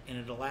in it, and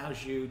it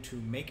allows you to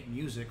make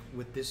music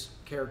with this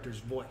character's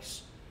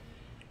voice.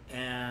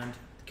 And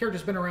the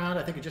character's been around,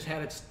 I think it just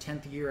had its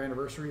 10th year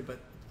anniversary, but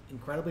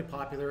incredibly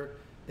popular.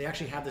 They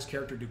actually have this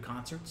character do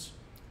concerts.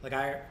 Like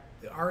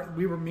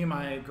me and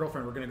my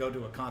girlfriend were going to go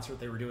to a concert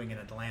they were doing in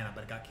Atlanta,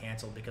 but it got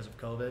canceled because of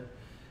COVID,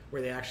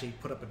 where they actually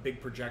put up a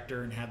big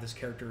projector and have this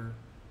character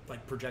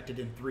like projected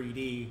in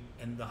 3D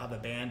and they'll have a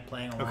band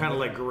playing along. Kind of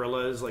like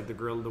Gorillas, like the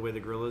way the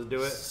Gorillas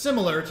do it.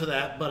 Similar to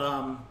that, but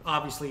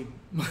obviously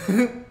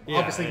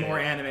more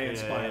anime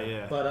inspired.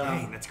 Yeah. But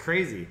dang, that's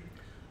crazy.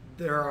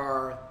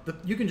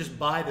 You can just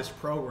buy this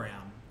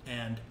program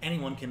and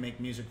anyone can make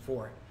music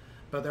for it.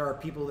 But there are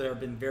people that have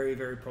been very,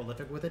 very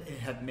prolific with it and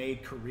have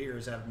made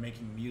careers out of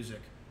making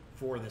music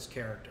for this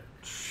character.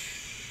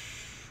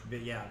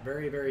 But yeah,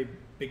 very, very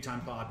big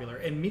time popular.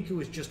 And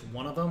Miku is just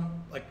one of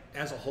them. Like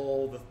as a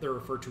whole, they're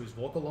referred to as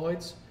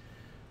Vocaloids.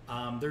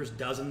 There's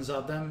dozens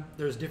of them.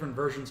 There's different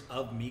versions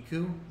of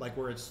Miku, like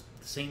where it's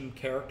the same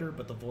character,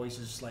 but the voice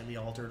is slightly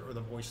altered or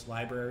the voice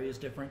library is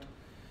different.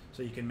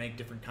 So you can make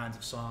different kinds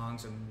of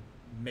songs and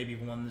maybe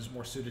one is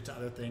more suited to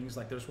other things.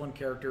 Like there's one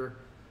character,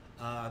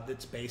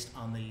 that's based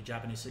on the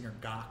Japanese singer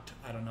Gakt.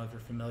 I don't know if you're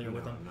familiar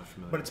with him. I'm not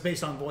familiar. But it's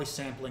based on voice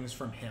samplings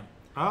from him.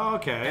 Oh,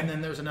 okay. And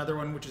then there's another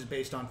one which is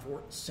based on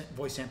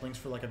voice samplings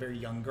for like a very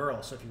young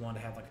girl. So if you want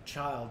to have like a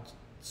child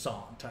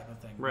song type of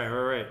thing.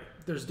 Right.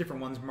 There's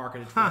different ones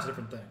marketed towards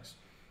different things.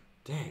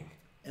 Dang.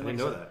 And I didn't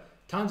know that.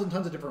 Tons and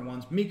tons of different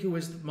ones. Miku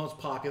is the most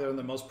popular and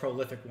the most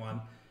prolific one.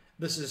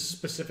 This is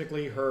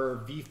specifically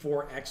her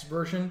V4X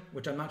version,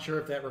 which I'm not sure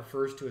if that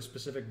refers to a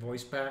specific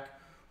voice pack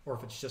or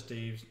if it's just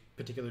a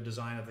particular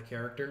design of the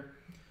character.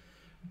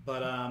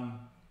 But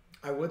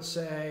I would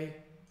say,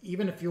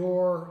 even if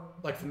you're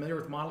like familiar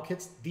with model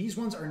kits, these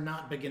ones are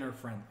not beginner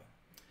friendly.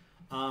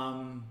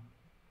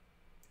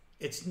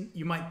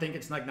 You might think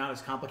it's like not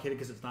as complicated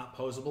because it's not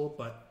posable,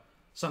 but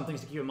some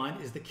things to keep in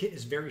mind is the kit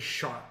is very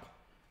sharp.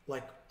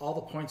 Like all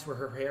the points where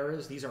her hair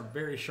is, these are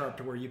very sharp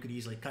to where you could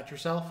easily cut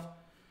yourself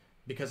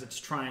because it's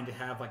trying to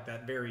have like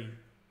that very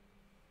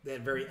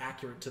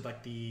accurate to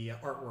like the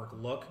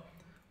artwork look.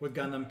 With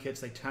Gundam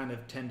kits, they kind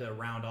of tend to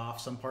round off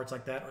some parts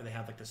like that, or they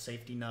have like the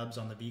safety nubs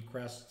on the V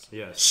crests.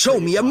 Yes. Show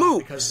me a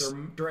move! Because they're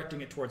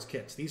directing it towards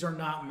kids. These are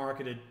not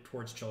marketed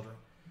towards children.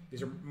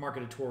 These are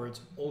marketed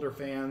towards older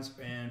fans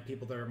and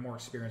people that are more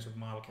experienced with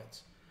model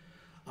kits.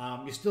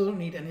 You still don't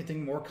need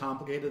anything more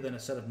complicated than a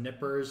set of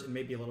nippers and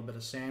maybe a little bit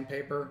of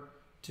sandpaper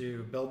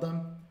to build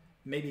them.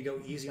 Maybe go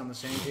easy on the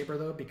sandpaper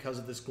though, because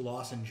of this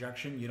gloss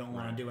injection. You don't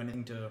want to do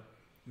anything to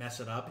mess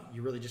it up.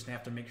 You really just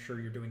have to make sure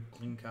you're doing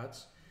clean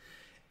cuts.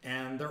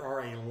 And there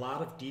are a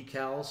lot of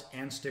decals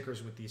and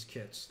stickers with these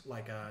kits.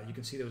 Like you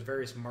can see those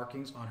various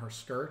markings on her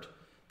skirt.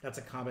 That's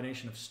a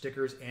combination of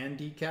stickers and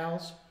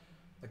decals.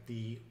 Like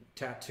the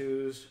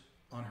tattoos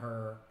on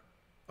her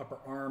upper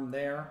arm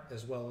there,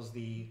 as well as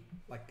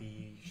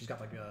she's got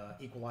like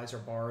equalizer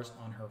bars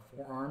on her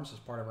forearms as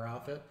part of her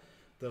outfit.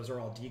 Those are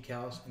all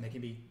decals, and they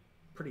can be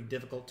pretty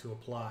difficult to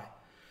apply.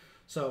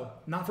 So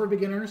not for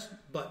beginners,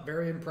 but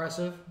very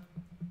impressive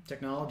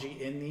technology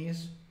in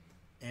these.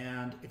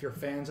 And if you're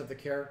fans of the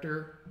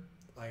character,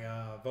 like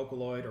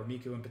Vocaloid or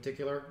Miku in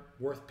particular,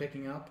 worth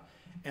picking up.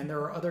 And there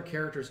are other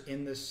characters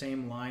in this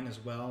same line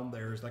as well.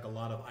 There's like a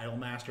lot of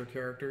Idolmaster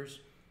characters.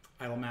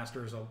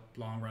 Idolmaster is a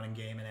long-running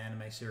game and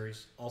anime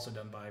series, also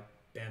done by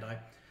Bandai.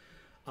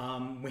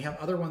 We have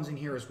other ones in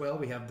here as well.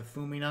 We have the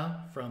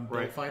Fumina from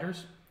Build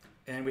Fighters.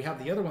 And we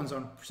have the other ones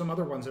some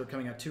other ones that are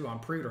coming out too on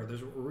pre-order.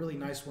 There's a really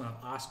nice one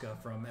of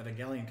Asuka from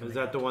Evangelion coming out. Is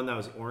that the one that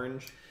was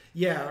orange?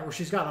 Yeah, where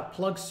she's got a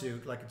plug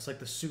suit, like it's like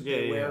the suit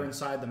they wear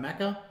inside the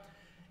mecha.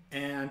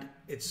 And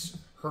it's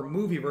her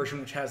movie version,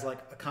 which has like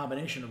a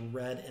combination of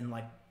red and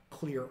like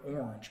clear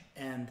orange.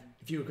 And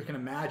if you can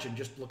imagine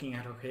just looking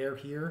at her hair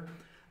here,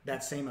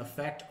 that same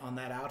effect on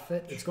that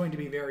outfit, it's going to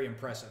be very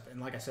impressive.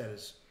 And like I said,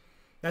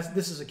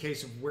 this is a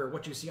case of where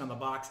what you see on the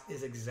box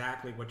is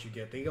exactly what you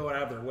get. They go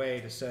out of their way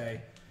to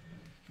say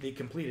the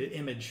completed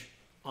image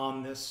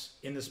on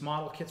in this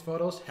model kit's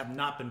photos have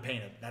not been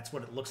painted. That's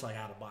what it looks like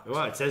out of box.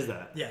 Well, it says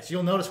that. Yes,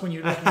 you'll notice when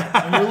you're looking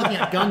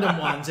at Gundam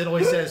ones, it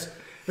always says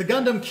the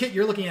Gundam kit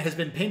you're looking at has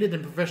been painted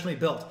and professionally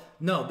built.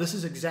 No, this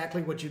is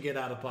exactly what you get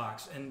out of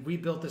box. And we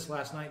built this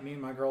last night, me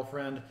and my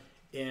girlfriend,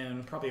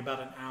 in probably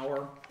about an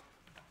hour.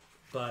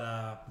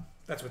 But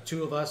that's with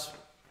two of us.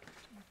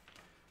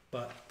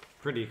 But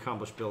pretty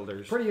accomplished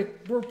builders.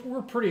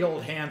 We're pretty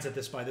old hands at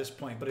this by this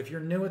point. But if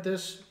you're new at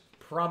this,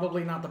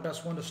 probably not the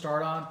best one to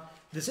start on.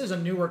 This is a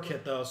newer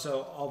kit though,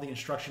 so all the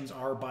instructions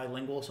are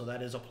bilingual, so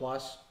that is a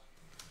plus.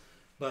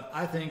 But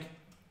I think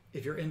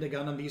if you're into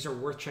Gundam, these are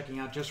worth checking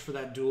out just for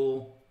that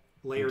dual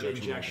layered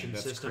injection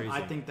system. Crazy.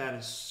 I think that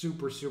is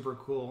super, super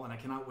cool, and I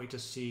cannot wait to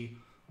see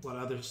what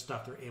other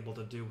stuff they're able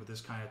to do with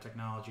this kind of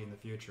technology in the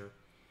future.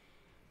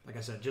 Like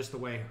I said, just the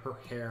way her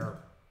hair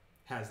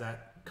has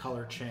that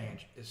color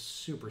change is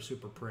super,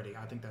 super pretty.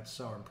 I think that's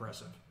so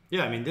impressive.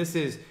 Yeah, I mean, this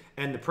is,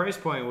 and the price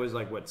point was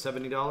like, what,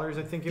 $70,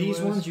 I think it was?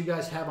 These ones you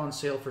guys have on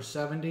sale for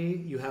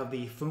 $70. You have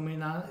the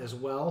Fumina as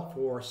well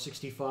for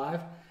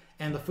 $65.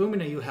 And the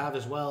Fumina you have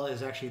as well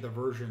is actually the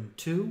version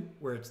 2,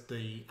 where it's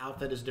the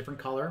outfit is different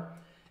color.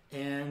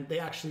 And they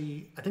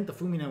actually, I think the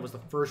Fumina was the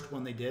first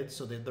one they did,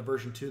 so the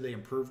version 2, they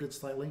improved it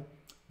slightly.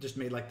 Just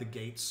made like the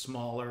gates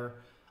smaller,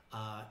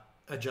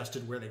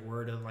 adjusted where they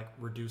were to like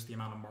reduce the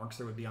amount of marks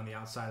there would be on the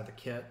outside of the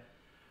kit.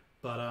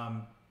 But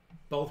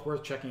both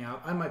worth checking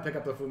out. I might pick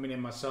up the Fumina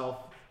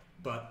myself,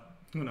 but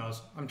who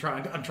knows? I'm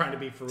trying to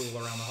be frugal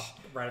around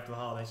right after the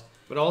holidays.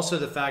 But also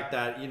the fact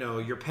that, you know,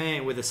 you're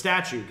paying with a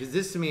statue, because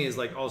this to me is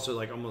like also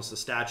like almost a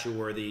statue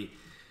worthy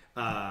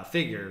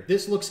figure.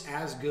 This looks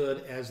as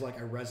good as like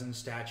a resin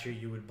statue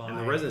you would buy. And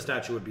the resin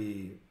statue would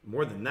be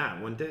more than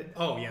that, wouldn't it?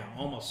 Oh yeah,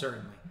 almost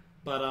certainly.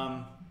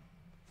 But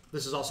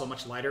this is also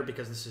much lighter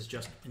because this is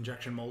just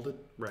injection molded.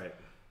 Right.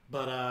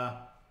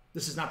 But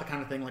this is not the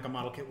kind of thing like a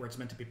model kit where it's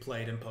meant to be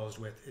played and posed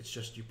with. It's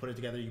just you put it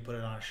together, you put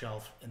it on a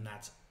shelf, and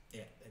that's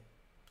it.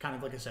 Kind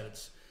of like I said,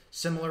 it's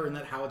similar in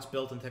that how it's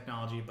built in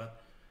technology,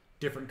 but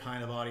different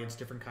kind of audience,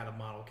 different kind of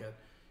model kit.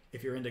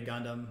 If you're into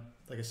Gundam,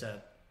 like I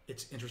said,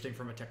 it's interesting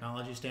from a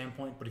technology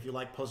standpoint, but if you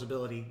like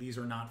posability, these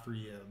are not for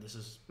you. This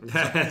is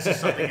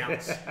something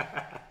else.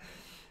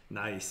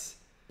 Nice.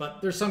 But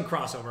there's some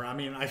crossover. I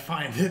mean, I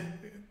find that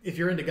if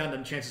you're into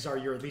Gundam, chances are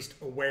you're at least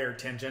aware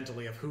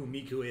tangentially of who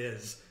Miku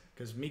is,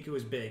 because Miku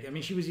is big. I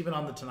mean, she was even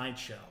on the Tonight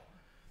Show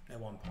at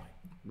one point.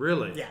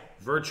 Really? Yeah.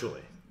 Virtually.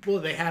 Well,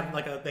 they had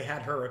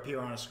her appear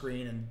on a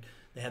screen, and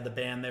they had the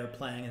band there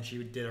playing, and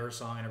she did her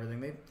song and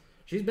everything.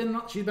 She's been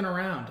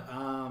around.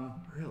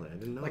 Really, I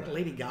didn't know. Like that.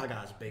 Lady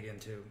Gaga's big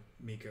into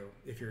Miku,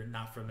 if you're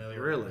not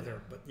familiar with her.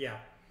 But yeah.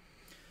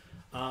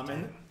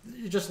 And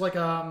just like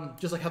how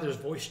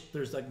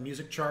there's like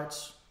music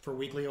charts for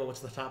weekly. Oh,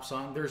 what's the top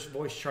song? There's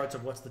voice charts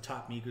of what's the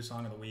top Miku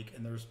song of the week,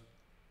 and there's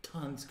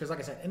tons. Because like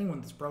I said, anyone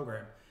in this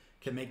program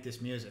can make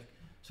this music.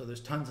 So there's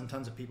tons and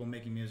tons of people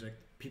making music.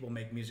 People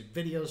make music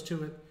videos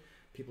to it.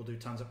 People do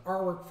tons of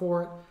artwork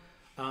for it.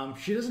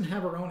 She doesn't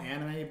have her own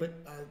anime, but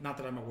not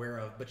that I'm aware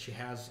of, but she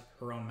has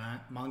her own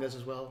mangas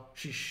as well.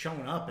 She's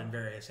shown up in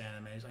various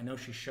animes. I know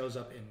she shows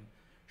up in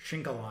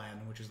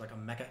Shinkalion, which is like a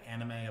mecha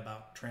anime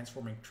about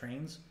transforming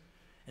trains,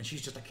 and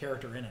she's just a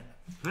character in it.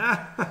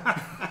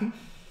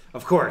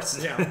 Of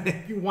course. Yeah,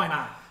 why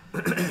not?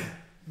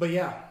 But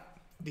yeah,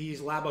 these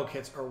Labo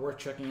kits are worth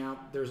checking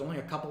out. There's only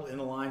a couple in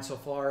the line so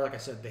far. Like I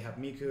said, they have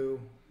Miku,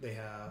 they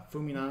have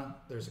Fumina,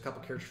 there's a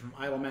couple characters from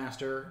Idol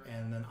Master,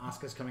 and then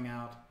Asuka's coming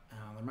out.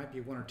 There might be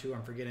one or two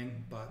I'm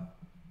forgetting, but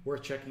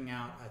worth checking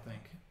out, I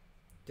think.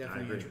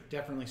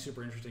 Definitely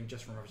super interesting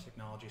just from a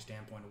technology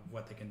standpoint of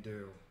what they can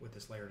do with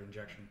this layered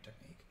injection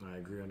technique. I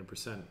agree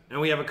 100%.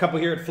 And we have a couple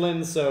here at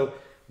Flynn, so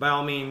by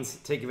all means,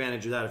 take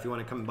advantage of that if you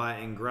want to come by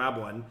and grab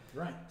one.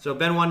 Right. So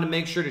Ben wanted to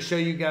make sure to show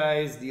you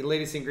guys the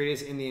latest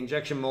ingredients in the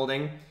injection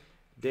molding.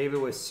 David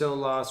was so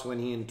lost when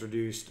he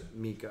introduced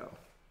Miku.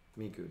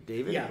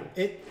 David? Yeah,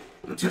 it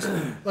just,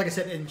 like I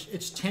said,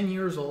 it's 10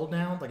 years old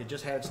now. Like, it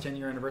just had its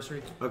 10-year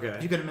anniversary. Okay.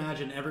 You can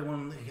imagine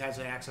everyone who has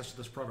access to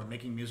this program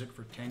making music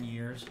for 10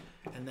 years,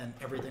 and then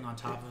everything on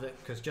top of it,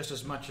 because just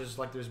as much as,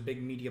 like, there's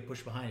big media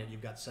push behind it,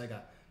 you've got Sega,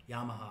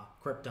 Yamaha,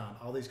 Krypton,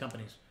 all these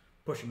companies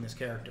pushing this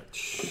character.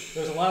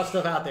 There's a lot of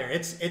stuff out there.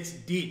 It's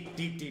deep.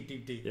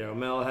 Yeah,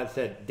 Mel had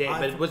said,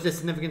 but what's the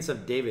significance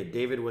of David?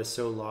 David was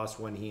so lost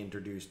when he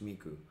introduced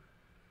Miku.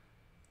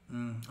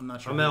 I'm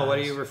not sure. Mel, what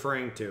are you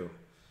referring to?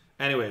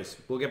 Anyways,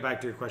 we'll get back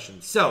to your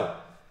question. So,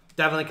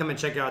 definitely come and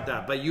check out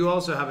that. But you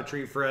also have a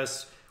treat for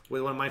us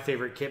with one of my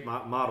favorite kit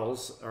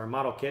models, or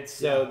model kits.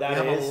 So we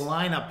have a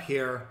lineup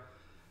here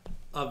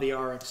of the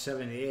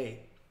RX-78.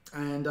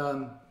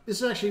 And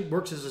this actually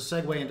works as a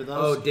segue into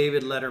those. Oh,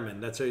 David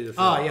Letterman. That's what he's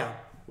referring to. Oh, yeah.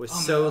 Was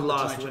so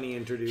lost when he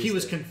introduced He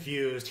was it.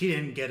 confused. He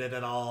didn't get it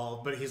at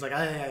all. But he's like,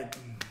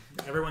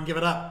 everyone give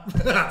it up.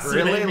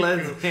 Really?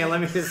 Let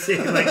me just see.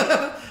 Like,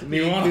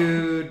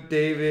 Miku,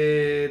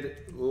 David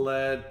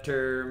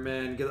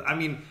Letterman. I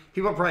mean,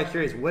 people are probably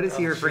curious. What is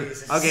he referring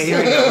to? Okay, here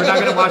we go. We're not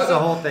going to watch the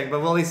whole thing, but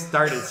we'll at least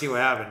start and see what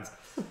happens.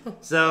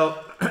 So,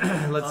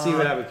 let's see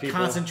what happens, people.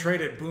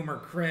 Concentrated boomer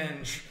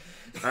cringe.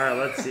 All right,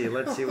 let's see.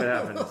 Let's see what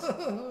happens.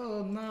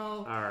 Oh,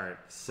 no. All right.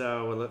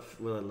 So,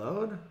 will it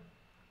load?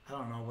 I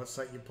don't know what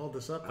site you pulled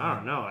this up on. I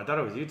don't know. I thought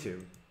it was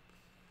YouTube.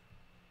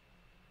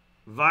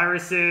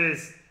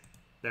 Viruses.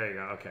 There you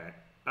go. Okay.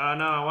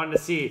 No, I wanted to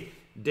see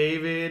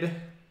David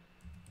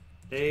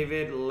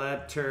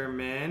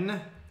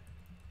Letterman,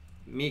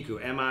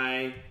 Miku,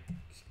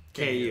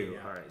 M-I-K-U.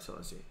 Yeah. All right, so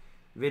let's see.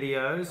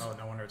 Videos. Oh,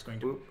 no wonder it's going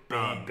to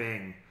Bing.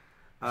 Bing.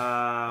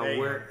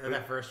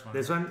 That first one.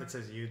 This one? It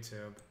says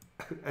YouTube.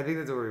 I think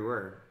that's where we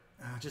were.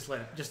 Just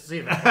see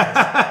if it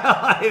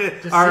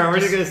plays. All right, we're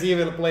just going to see if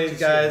it plays,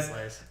 guys,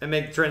 and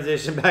make the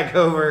transition back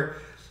over.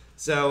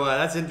 So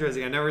that's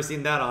interesting. I've never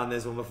seen that on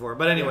this one before.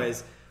 But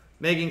anyways,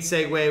 making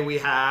segue, we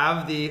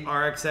have the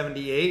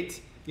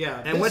RX-78.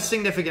 Yeah. And what's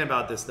significant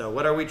about this, though?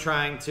 What are we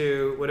trying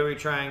to?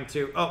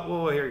 Oh,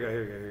 whoa, here we go.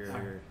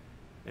 Here.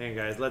 Hey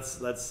guys,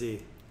 let's see.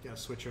 Gotta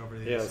switch over to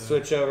these. Yeah,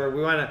 switch over.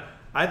 We want to.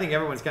 I think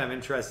everyone's kind of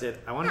interested.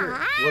 I wonder,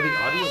 will the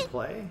audio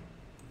play?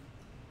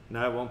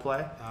 No, it won't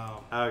play?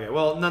 Oh. Okay,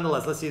 well,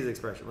 nonetheless, let's see his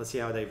expression. Let's see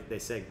how they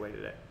segue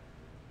today.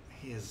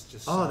 He is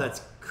just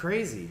that's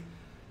crazy.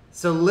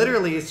 So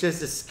literally, it's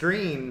just a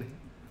screen.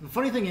 The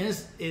funny thing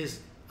is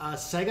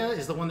Sega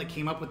is the one that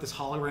came up with this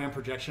hologram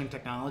projection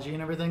technology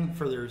and everything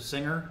for their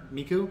singer,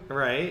 Miku.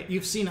 Right.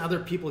 You've seen other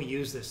people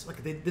use this.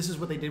 Like this is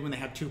what they did when they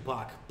had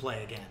Tupac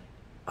play again.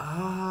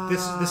 Ah. This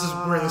is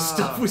where this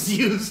stuff was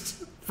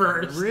used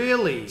first.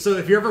 Really? So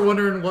if you're ever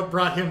wondering what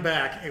brought him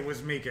back, it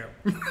was Miku.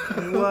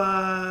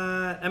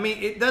 What? I mean,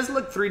 it does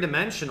look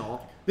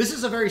three-dimensional. This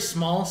is a very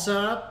small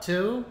setup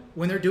too.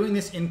 When they're doing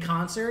this in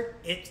concert,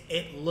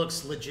 it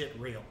looks legit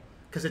real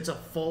because it's a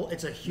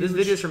huge. This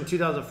video's from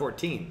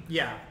 2014.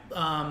 Yeah,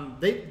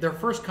 their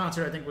first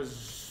concert I think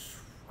was,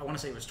 I want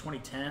to say it was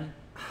 2010.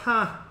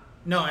 Huh.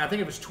 No, I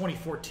think it was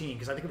 2014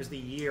 because I think it was the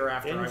year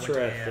after I went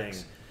to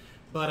AX.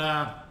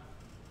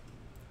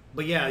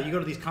 But yeah, you go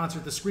to these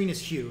concerts. The screen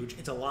is huge.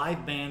 It's a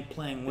live band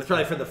playing with. It's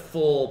probably for the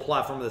full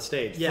platform of the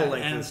stage, yeah, full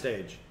length of the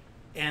stage.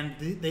 And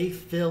they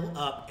fill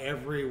up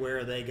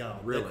everywhere they go.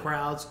 Really? The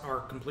crowds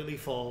are completely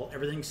full.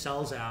 Everything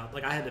sells out.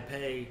 Like I had to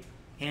pay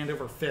hand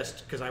over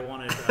fist because I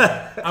wanted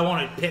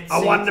pit seats.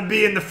 I wanted to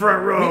be in the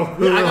front row.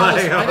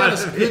 I got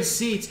us good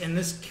seats, and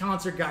this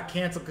concert got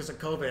canceled because of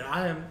COVID.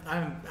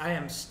 I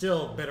am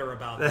still bitter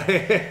about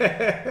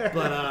that.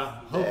 But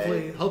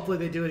hopefully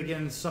they do it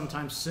again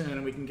sometime soon,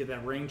 and we can get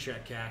that rain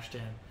check cashed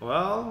in.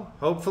 Well,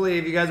 hopefully,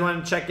 if you guys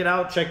want to check it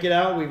out, check it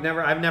out.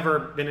 I've never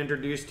been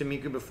introduced to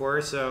Miku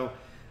before, so.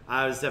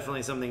 It's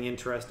definitely something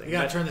interesting. You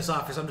gotta turn this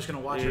off because I'm just gonna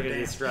watch her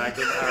dance.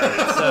 Distracted. All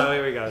right, so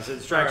here we go. So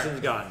distraction's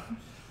gone.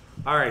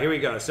 All right, here we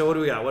go. So what do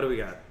we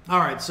got? All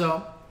right,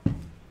 so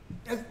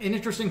an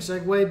interesting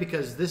segue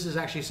because this is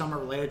actually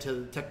somewhat related to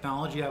the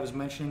technology I was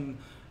mentioning,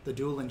 the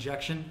dual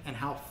injection, and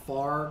how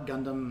far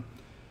Gundam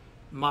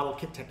model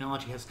kit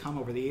technology has come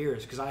over the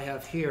years. Because I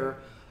have here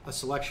a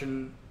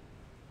selection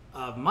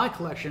of my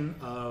collection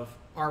of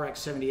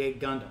RX-78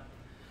 Gundam.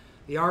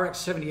 The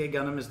RX-78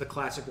 Gundam is the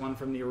classic one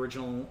from the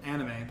original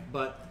anime,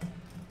 but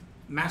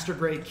Master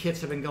Grade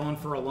kits have been going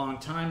for a long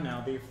time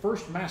now. The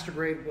first Master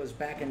Grade was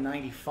back in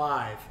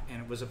 '95,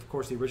 and it was, of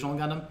course, the original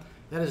Gundam.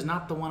 That is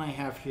not the one I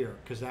have here,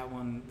 because that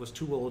one was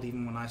too old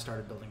even when I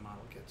started building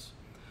model kits.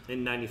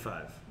 In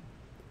 '95?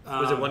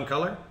 Was it one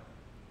color?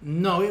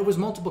 No, it was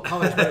multiple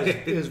colors, but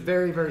it was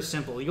very, very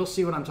simple. You'll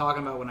see what I'm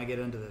talking about when I get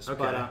into this.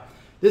 Okay. But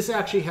this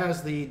actually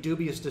has the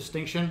dubious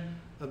distinction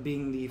of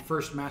being the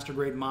first Master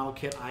Grade model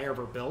kit I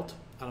ever built.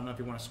 I don't know if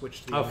you want to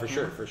switch to the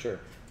for sure.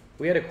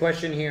 We had a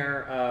question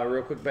here,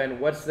 real quick, Ben.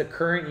 What's the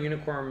current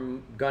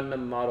Unicorn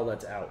Gundam model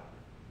that's out?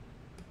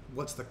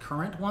 What's the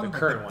current one? The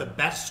current one. The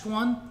best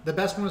one? The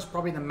best one is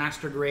probably the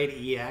Master Grade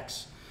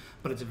EX,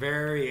 but it's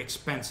very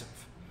expensive.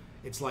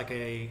 It's like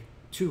a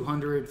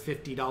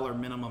 $250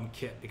 minimum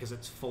kit because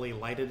it's fully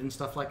lighted and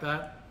stuff like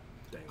that.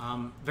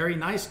 Very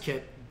nice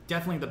kit.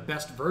 Definitely the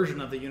best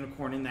version of the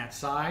Unicorn in that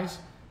size,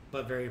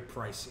 but very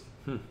pricey.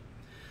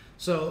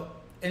 So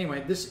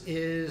anyway, this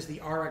is the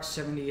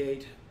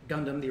RX-78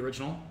 Gundam, the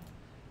original.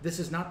 This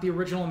is not the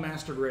original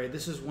Master Grade.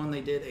 This is one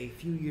they did a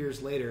few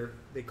years later.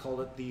 They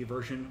called it the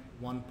version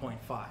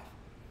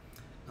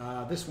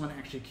 1.5. This one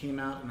actually came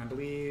out in, I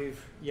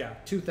believe,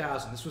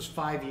 2000. This was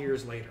 5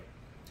 years later.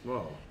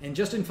 Whoa. And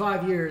just in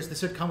 5 years,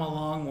 this had come a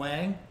long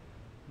way,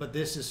 but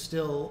this is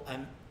still,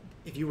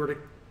 if you were to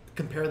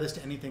compare this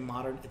to anything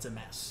modern, it's a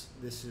mess.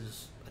 This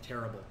is a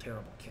terrible,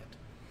 terrible kit.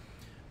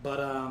 But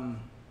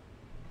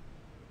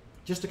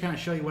just to kind of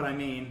show you what I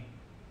mean,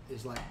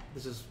 is like,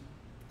 this is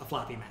a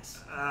floppy mess.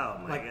 Oh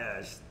my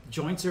gosh.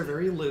 Joints are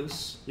very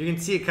loose. You can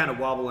see it kind of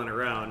wobbling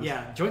around.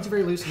 Yeah, joints are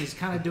very loose, and he's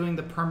kind of doing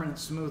the permanent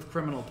smooth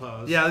criminal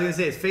pose. Yeah, I was going to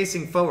say, it's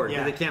facing forward,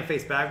 because they can't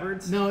face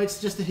backwards? No, it's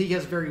just that he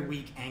has very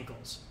weak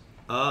ankles.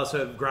 Oh,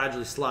 so it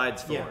gradually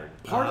slides forward.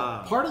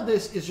 Yeah. Part of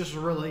this is just a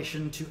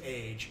relation to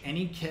age.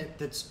 Any kit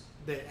that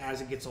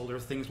as it gets older,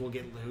 things will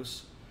get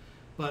loose.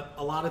 But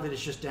a lot of it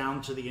is just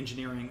down to the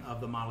engineering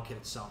of the model kit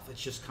itself.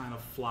 It's just kind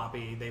of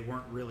floppy. They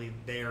weren't really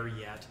there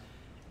yet.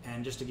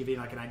 And just to give you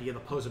like an idea of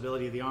the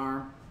posability of the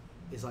arm,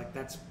 is like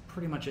that's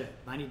pretty much it.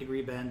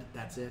 90-degree bend,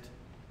 that's it.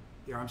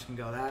 The arms can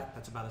go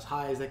that's about as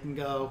high as they can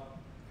go.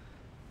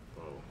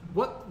 Whoa.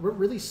 What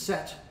really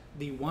set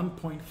the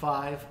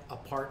 1.5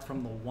 apart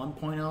from the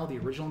 1.0, the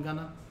original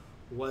Gundam,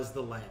 was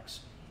the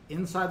legs.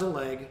 Inside the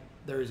leg,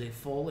 there is a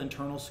full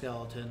internal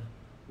skeleton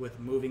with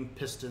moving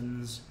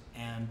pistons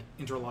and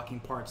interlocking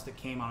parts that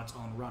came on its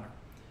own runner.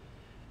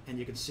 And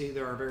you can see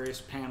there are various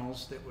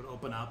panels that would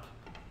open up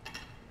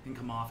and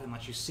come off and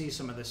let you see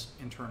some of this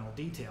internal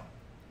detail.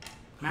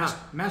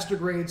 Master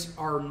Grades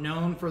are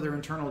known for their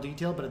internal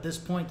detail, but at this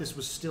point this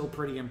was still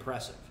pretty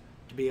impressive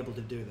to be able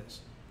to do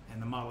this.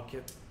 And the model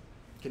kit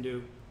can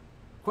do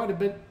quite a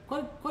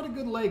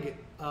good leg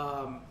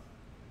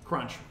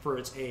crunch for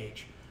its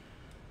age.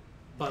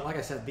 But like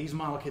I said, these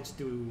model kits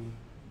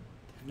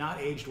have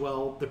not aged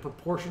well. The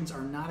proportions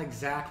are not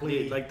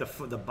exactly... Like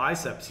the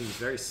bicep seems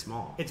very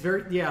small. It's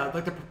very,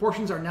 like the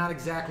proportions are not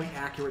exactly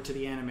accurate to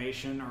the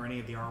animation or any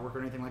of the artwork or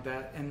anything like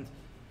that. And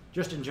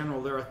just in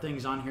general, there are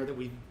things on here that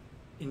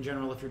in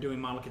general, if you're doing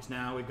model kits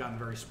now, we've gotten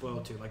very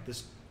spoiled to. Like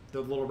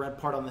the little red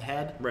part on the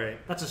head. Right.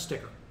 That's a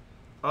sticker.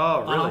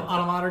 Oh, really? On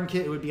a modern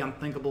kit, it would be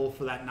unthinkable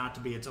for that not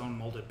to be its own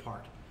molded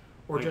part.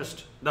 Or like,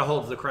 just... That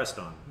holds the crest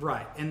on.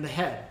 Right. And the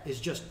head is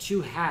just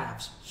two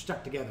halves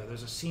stuck together.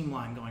 There's a seam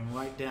line going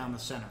right down the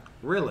center.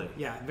 Really?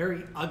 Yeah,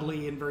 very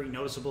ugly and very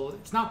noticeable.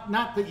 It's not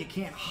that you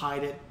can't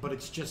hide it, but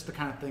it's just the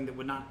kind of thing that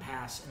would not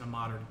pass in a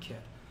modern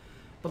kit.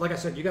 But like I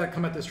said, you got to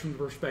come at this from the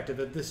perspective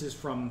that this is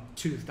from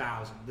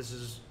 2000. This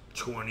is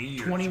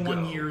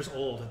 21 years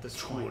old at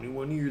this point.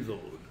 21 years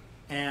old.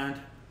 And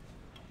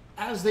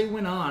as they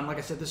went on, like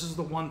I said, this is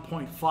the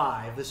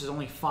 1.5. This is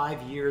only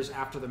 5 years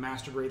after the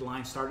Master Grade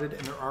line started,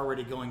 and they're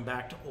already going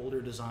back to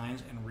older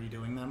designs and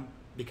redoing them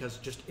because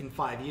just in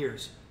 5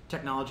 years,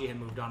 technology had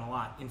moved on a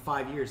lot. In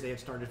 5 years, they had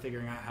started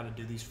figuring out how to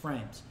do these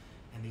frames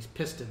and these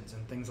pistons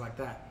and things like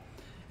that.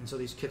 And so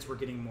these kits were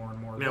getting more and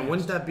more advanced. Now,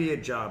 wouldn't that be a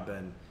job,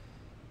 Ben?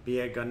 Be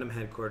at Gundam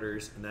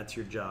headquarters, and that's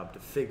your job, to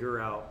figure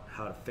out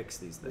how to fix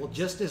these things. Well,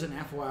 just as an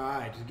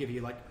FYI, to give you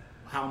like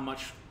how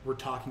much we're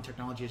talking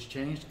technology has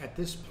changed, at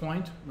this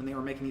point, when they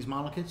were making these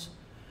model kits,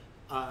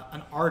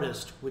 an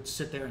artist would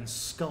sit there and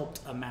sculpt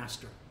a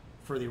master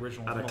for the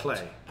original molds.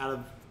 Out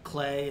of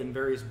clay and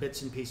various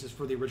bits and pieces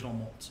for the original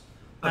molds.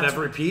 Of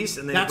every piece,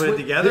 and then put it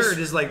together, or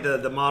just like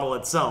the model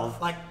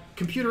itself? Like,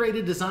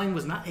 computer-aided design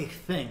was not a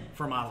thing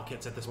for model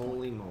kits at this point.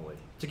 Holy moly.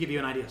 To give you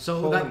an idea.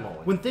 So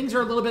when things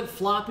are a little bit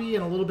floppy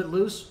and a little bit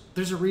loose,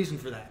 there's a reason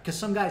for that. Because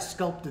some guy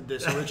sculpted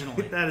this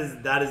originally.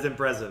 that is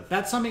impressive.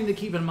 That's something to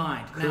keep in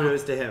mind.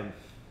 Kudos to him.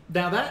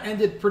 Now that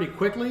ended pretty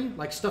quickly.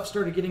 Like, stuff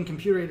started getting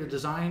computer-aided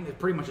design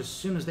pretty much as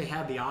soon as they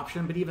had the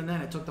option. But even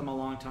then, it took them a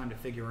long time to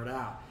figure it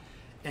out.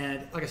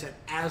 And like I said,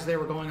 as they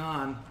were going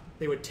on,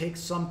 they would take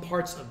some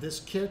parts of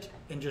this kit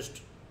and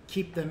just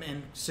keep them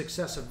in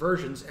successive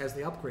versions as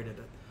they upgraded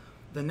it.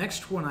 The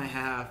next one I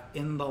have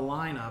in the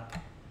lineup,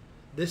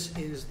 this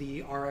is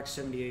the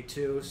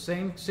RX-78-2,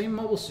 same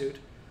mobile suit,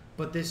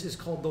 but this is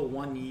called the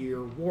 1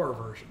 Year War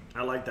version.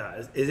 I like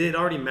that. Is it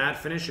already matte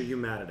finish, or are you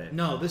mad at it?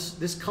 No,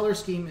 this color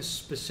scheme is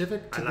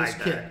specific to this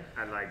kit.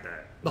 I like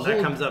that. When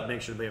that comes up,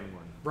 make sure they have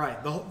one.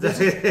 Right.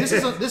 This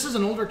is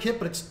an older kit,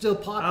 but it's still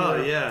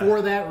popular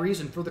for that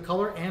reason, for the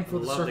color and for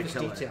the surface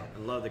detail. I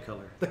love the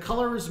color. The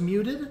color is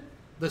muted,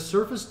 the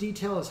surface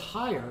detail is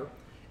higher,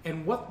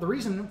 and the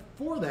reason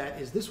for that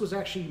is this was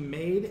actually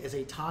made as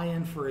a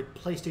tie-in for a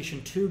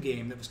PlayStation 2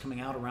 game that was coming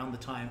out around the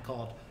time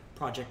called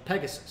Project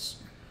Pegasus,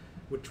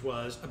 which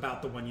was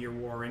about the 1 Year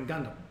War in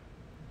Gundam.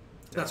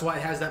 That's why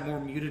it has that more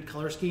muted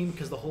color scheme,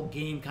 because the whole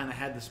game kind of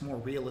had this more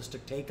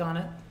realistic take on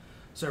it.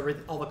 So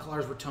all the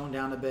colors were toned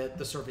down a bit.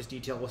 The surface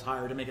detail was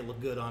higher to make it look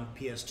good on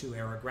PS2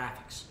 era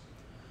graphics.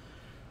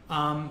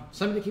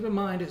 Something to keep in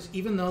mind is,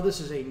 even though this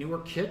is a newer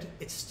kit,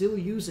 it's still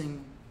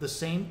using the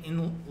same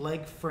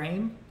in-leg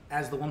frame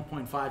as the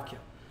 1.5 kit.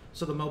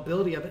 So the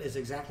mobility of it is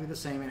exactly the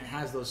same, and it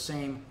has those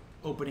same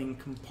opening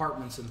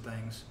compartments and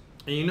things.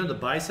 And you know, the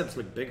biceps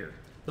look bigger.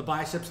 The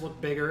biceps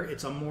look bigger.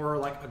 It's a more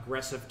like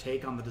aggressive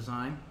take on the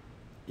design.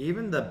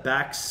 Even the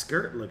back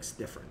skirt looks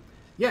different.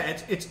 Yeah,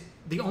 it's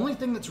the only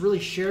thing that's really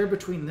shared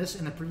between this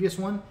and the previous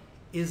one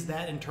is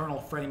that internal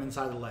frame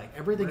inside the leg.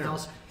 Everything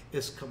else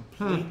is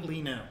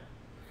completely new.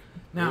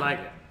 Now, I like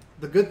it.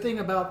 The good thing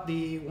about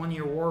the 1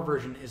 Year War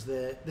version is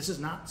that this was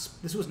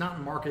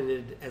not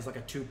marketed as like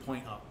a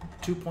 2.0.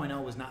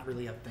 2.0 was not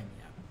really a thing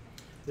yet.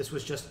 This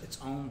was just its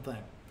own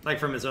thing. Like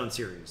from his own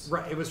series.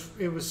 Right. It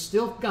was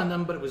still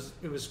Gundam, but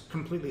it was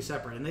completely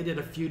separate. And they did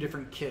a few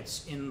different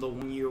kits in the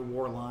 1 Year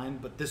War line,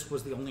 but this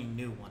was the only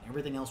new one.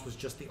 Everything else was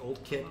just the old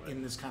kit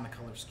in this kind of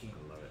color scheme.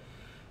 I love it.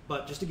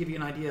 But just to give you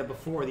an idea,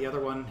 before the other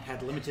one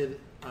had limited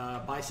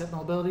bicep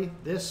mobility,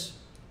 this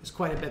is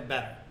quite a bit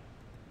better.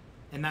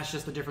 And that's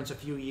just the difference a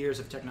few years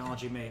of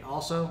technology made.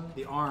 Also,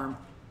 the arm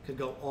could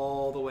go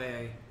all the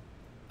way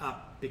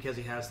up because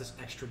he has this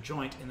extra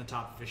joint in the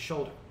top of his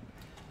shoulder.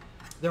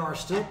 There are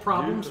still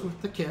problems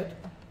with the kit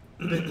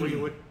that we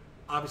would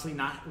obviously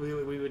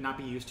we would not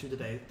be used to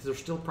today. There's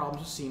still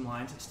problems with seam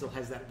lines. It still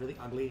has that really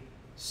ugly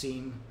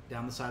seam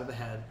down the side of the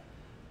head.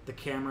 The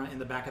camera in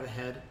the back of the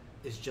head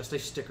is just a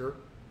sticker,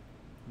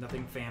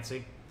 nothing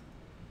fancy.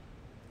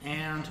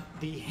 And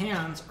the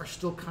hands are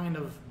still kind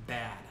of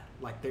bad.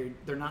 Like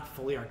they're not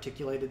fully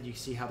articulated. You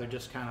see how they're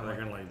just kind of they're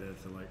kind of like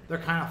this. They're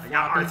kind of floppy.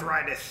 I got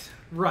arthritis.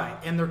 Right,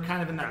 and they're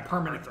kind of in that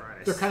permanent.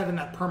 Arthritis. They're kind of in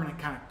that permanent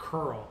kind of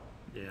curl.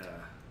 Yeah.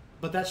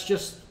 But that's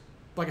just,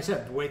 like I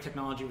said, the way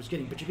technology was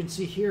getting. But you can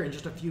see here in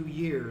just a few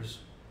years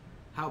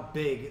how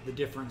big the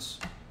difference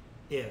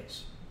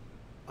is.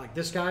 Like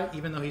this guy,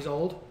 even though he's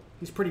old,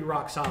 he's pretty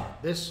rock solid.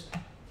 This,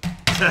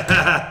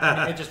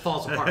 it just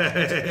falls apart.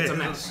 It's a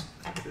mess.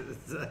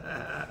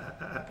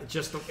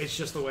 It's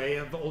just the way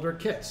of the older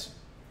kits.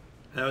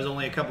 That was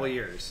only a couple of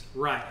years.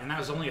 Right, and that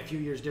was only a few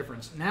years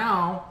difference.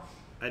 Now,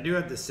 I do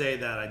have to say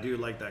that I do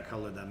like that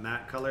color, that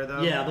matte color,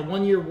 though. Yeah, the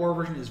 1 Year War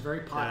version is very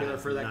popular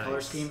for that nice.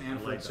 color scheme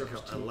and for the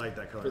surface detail. I like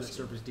that color for the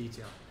surface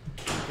detail.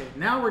 Okay,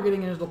 now we're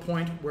getting into the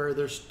point where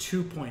there's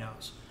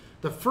 2.0s.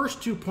 The first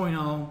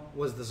 2.0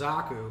 was the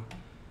Zaku,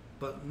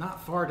 but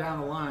not far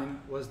down the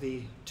line was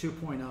the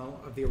 2.0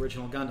 of the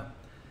original Gundam.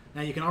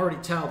 Now you can already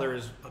tell there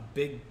is a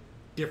big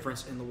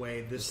difference in the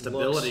way this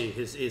stability.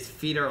 looks. His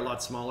feet are a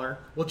lot smaller.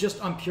 Well,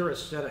 just on pure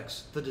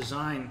aesthetics, the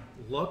design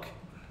look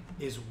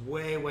is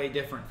way, way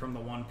different from the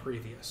one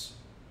previous.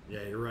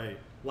 Yeah, you're right.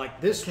 Like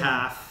this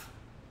calf.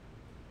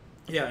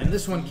 Yeah, and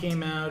this one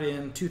came out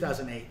in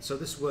 2008. So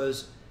this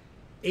was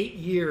 8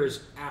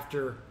 years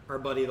after our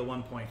buddy the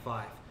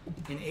 1.5.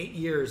 In 8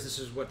 years, this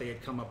is what they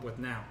had come up with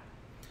now.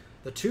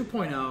 The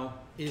 2.0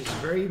 is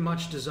very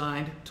much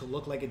designed to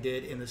look like it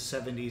did in the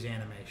 70s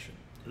animation.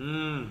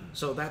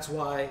 So that's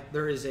why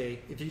there is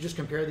if you just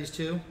compare these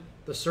two,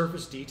 the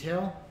surface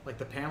detail, like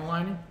the panel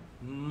lining,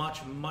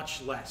 much,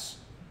 much less.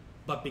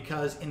 But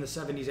because in the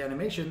 70s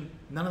animation,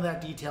 none of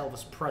that detail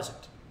was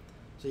present.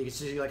 So you can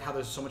see like how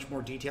there's so much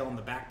more detail in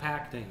the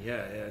backpack.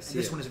 Yeah, I see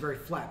this one is very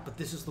flat, but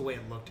this is the way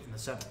it looked in the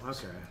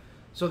 70s. Okay.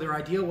 So their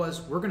idea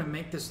was, we're going to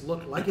make this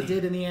look like it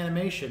did in the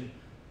animation,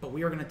 but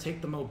we are going to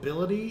take the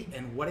mobility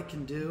and what it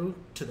can do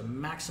to the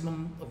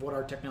maximum of what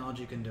our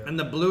technology can do. And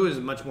the blue is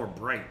much more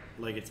bright,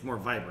 like it's more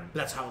vibrant.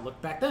 That's how it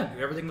looked back then.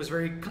 Everything was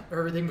very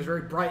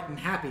bright and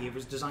happy. It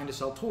was designed to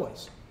sell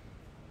toys.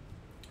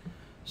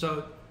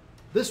 So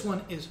this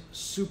one is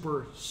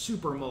super,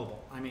 super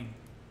mobile. I mean,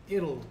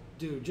 it'll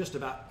do just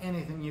about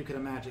anything you can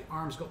imagine.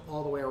 Arms go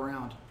all the way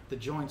around. The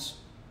joints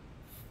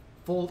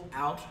fold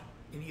out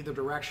in either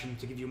direction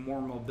to give you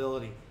more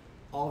mobility.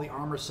 All the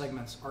armor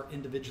segments are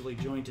individually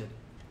jointed.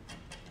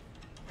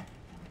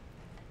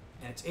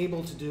 And it's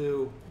able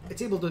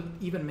to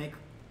even make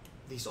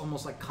these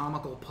almost like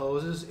comical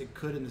poses it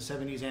could in the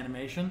 70s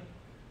animation,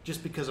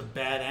 just because of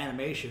bad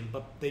animation,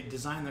 but they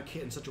designed the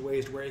kit in such a way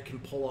as to where it can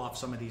pull off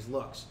some of these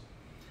looks.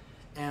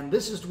 And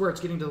this is where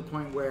it's getting to the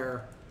point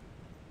where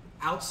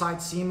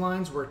outside seam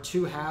lines where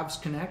two halves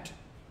connect,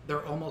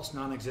 they're almost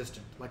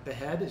non-existent. Like the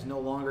head is no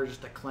longer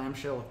just a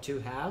clamshell of two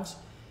halves.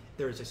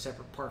 There is a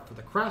separate part for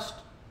the crest,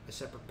 a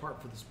separate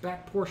part for this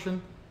back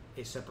portion,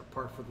 a separate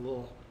part for the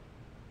little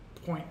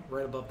point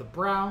right above the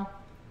brow,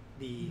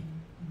 the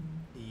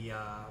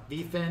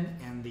V-fin,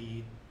 and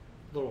the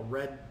little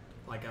red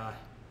like a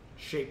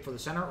shape for the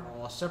center are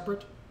all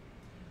separate.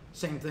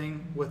 Same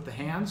thing with the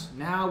hands.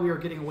 Now we are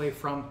getting away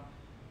from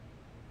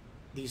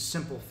these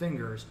simple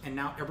fingers, and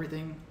now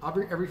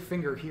every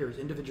finger here is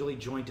individually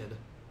jointed,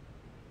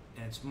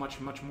 and it's much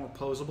more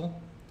posable.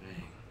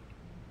 Dang.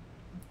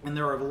 And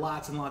there are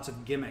lots and lots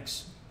of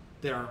gimmicks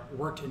that are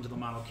worked into the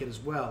model kit as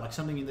well. Like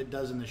something that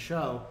does in the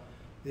show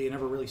that you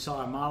never really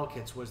saw in model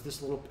kits was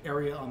this little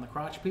area on the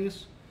crotch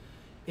piece.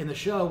 In the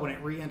show, when it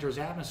re-enters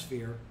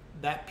atmosphere,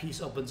 that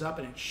piece opens up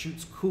and it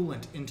shoots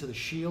coolant into the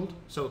shield,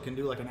 so it can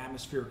do like an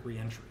atmospheric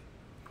re-entry.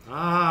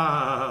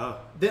 Ah.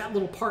 That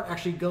little part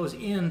actually goes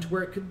in to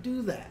where it could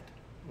do that.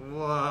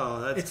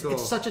 Whoa, that's cool.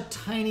 It's such a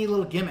tiny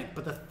little gimmick,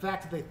 but the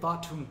fact that they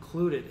thought to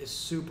include it is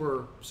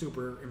super,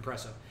 super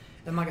impressive.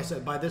 And like I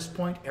said, by this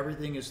point,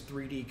 everything is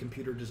 3D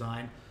computer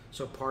design,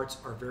 so parts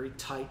are very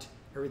tight.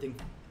 Everything.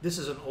 This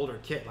is an older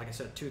kit, like I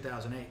said,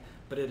 2008,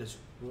 but it is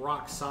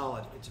rock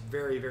solid. It's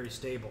very, very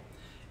stable.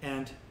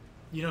 And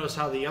you notice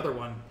how the other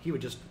one, he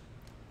would just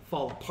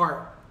fall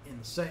apart in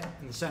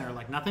the center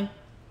like nothing.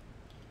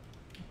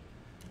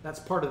 That's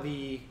part of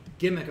the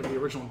gimmick of the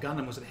original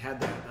Gundam, was it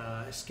had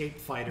that escape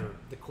fighter,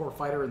 the core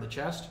fighter in the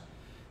chest.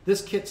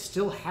 This kit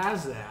still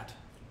has that,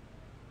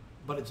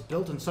 but it's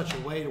built in such a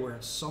way to where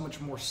it's so much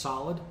more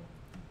solid.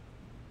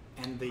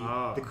 And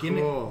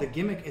the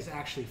gimmick is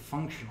actually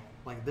functional.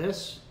 Like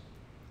this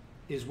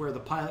is where the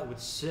pilot would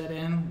sit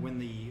in when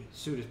the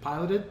suit is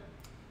piloted,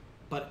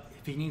 but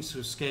if he needs to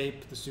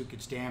escape, the suit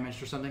gets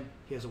damaged or something,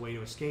 he has a way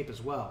to escape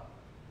as well.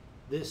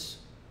 This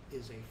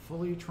is a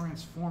fully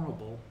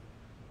transformable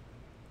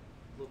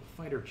little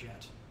fighter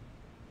jet.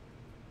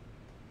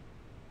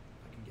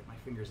 I can get my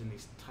fingers in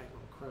these tight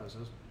little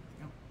crevices.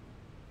 There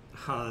we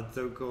go. Oh, that's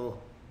so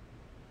cool.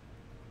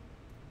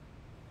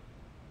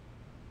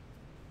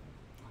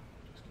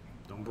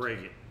 Don't break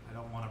it. I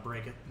don't want to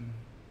break it.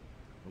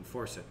 Don't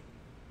force it.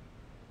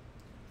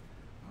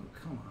 Oh,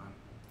 come on.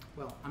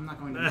 Well, I'm not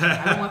going to mess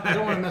I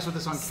don't want to mess with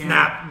this on camera.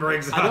 Snap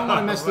breaks I don't want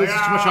to mess with this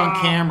too much on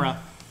camera.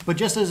 But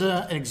just as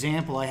an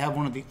example, I have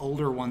one of the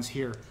older ones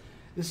here.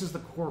 This is the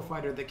core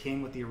fighter that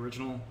came with the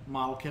original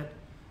model kit.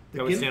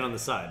 That would stand on the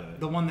side of it.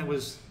 The one that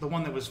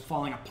was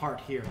falling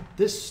apart here.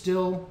 This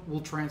still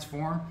will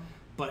transform,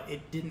 but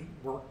it didn't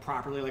work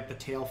properly. Like the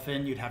tail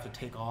fin, you'd have to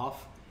take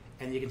off,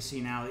 and you can see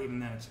now even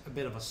then it's a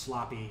bit of a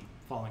sloppy,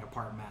 falling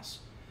apart mess.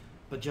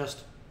 But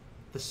just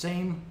the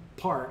same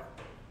part,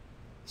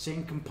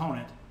 same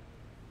component,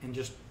 and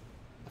just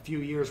a few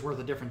years worth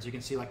of difference. You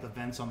can see like the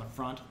vents on the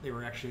front. They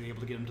were actually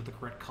able to get them to the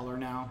correct color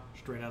now,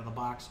 straight out of the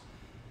box.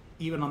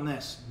 Even on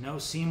this, no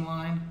seam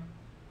line,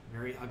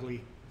 very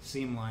ugly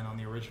seam line on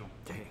the original.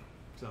 Dang.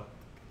 So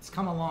it's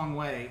come a long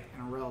way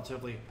in a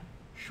relatively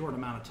short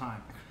amount of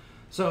time.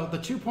 So the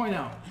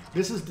 2.0,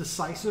 this is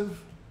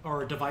decisive,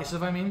 or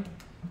divisive I mean,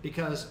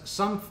 because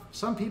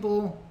some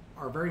people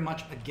are very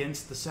much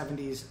against the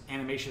 70s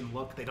animation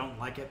look. They don't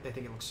like it. They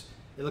think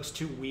it looks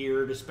too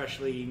weird,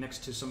 especially next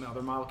to some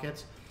other model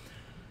kits.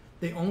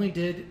 They only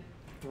did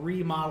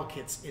 3 model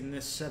kits in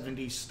this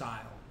 70s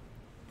style.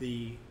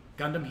 The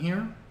Gundam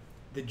here,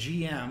 the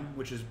GM,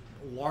 which is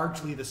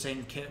largely the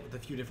same kit with a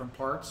few different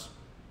parts,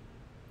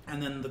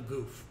 and then the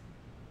Goof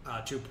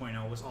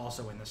 2.0 was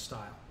also in this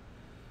style.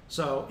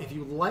 So if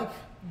you like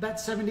that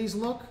 70s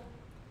look,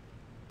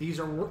 these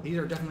are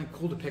definitely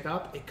cool to pick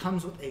up. It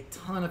comes with a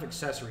ton of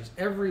accessories.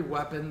 Every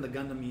weapon the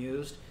Gundam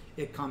used,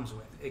 it comes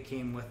with. It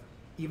came with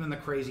even the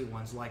crazy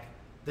ones like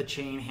the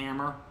chain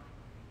hammer,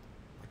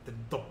 like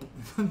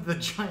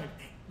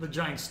the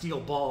giant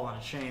steel ball on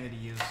a chain that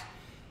he used.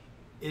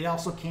 It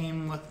also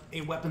came with a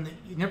weapon that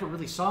you never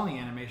really saw in the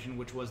animation,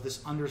 which was this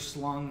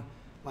underslung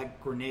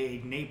like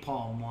grenade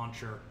napalm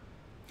launcher.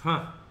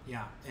 Huh.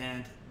 Yeah,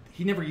 and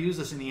he never used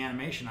this in the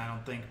animation, I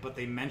don't think, but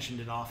they mentioned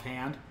it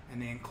offhand,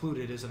 and they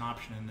included it as an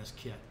option in this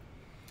kit.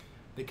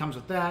 It comes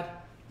with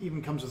that.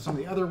 Even comes with some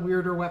of the other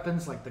weirder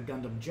weapons, like the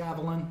Gundam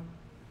Javelin,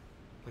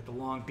 like the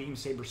long beam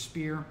saber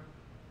spear.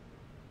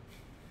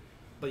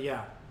 But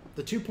yeah,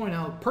 the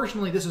 2.0,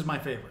 personally, this is my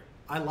favorite.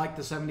 I like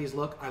the 70s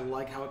look. I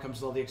like how it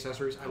comes with all the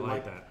accessories. I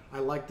like that. I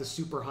like the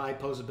super high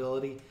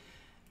posability.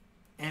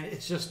 And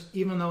it's just,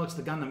 even though it's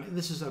the Gundam,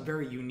 this is a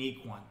very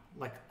unique one.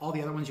 Like all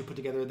the other ones you put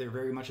together, they're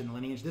very much in the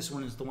lineage. This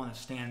one is the one that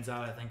stands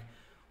out, I think.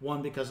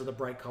 One, because of the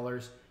bright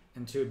colors,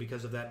 and two,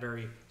 because of that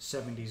very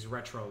 70s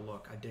retro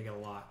look. I dig it a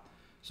lot.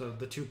 So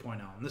the 2.0.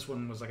 And this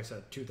one was, like I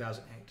said,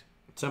 2008.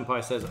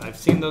 Senpai says, I've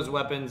seen those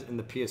weapons in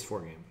the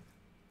PS4 game.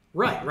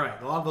 Right.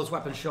 A lot of those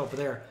weapons show up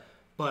there.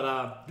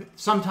 But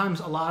sometimes,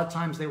 a lot of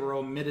times, they were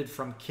omitted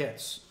from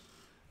kits.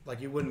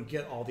 Like you wouldn't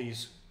get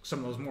some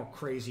of those more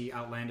crazy,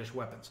 outlandish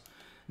weapons.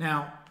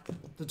 Now,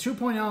 the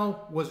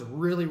 2.0 was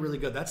really, really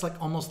good. That's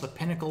like almost the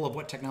pinnacle of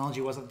what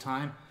technology was at the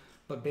time.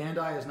 But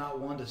Bandai is not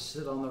one to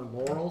sit on their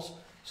laurels,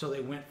 so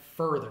they went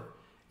further.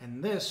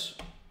 And this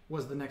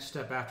was the next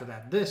step after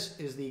that. This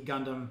is the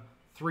Gundam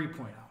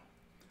 3.0.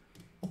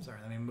 Sorry,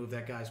 let me move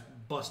that guy's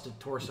busted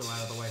torso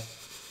out of the way.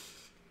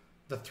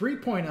 The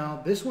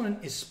 3.0, this one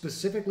is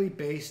specifically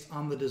based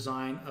on the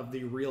design of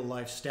the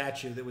real-life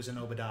statue that was in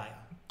Obadiah.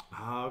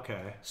 Ah,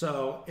 okay.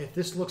 So if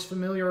this looks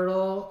familiar at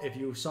all, if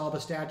you saw the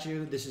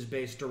statue, this is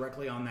based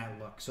directly on that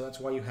look. So that's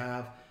why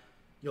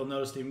you'll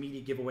notice the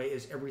immediate giveaway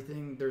is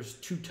everything, there's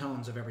two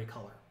tones of every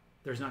color.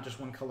 There's not just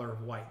one color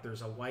of white.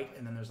 There's a white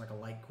and then there's like a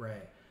light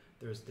gray.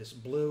 There's this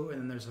blue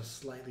and then there's a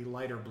slightly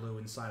lighter blue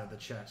inside of the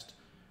chest.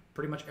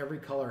 Pretty much every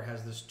color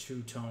has this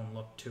two-tone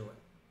look to it,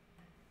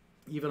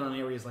 even on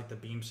areas like the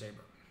beam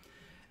saber.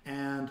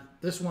 And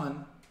this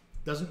one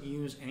doesn't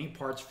use any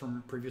parts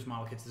from previous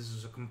model kits. This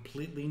is a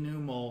completely new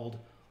mold,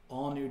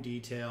 all new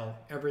detail.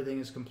 Everything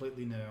is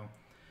completely new.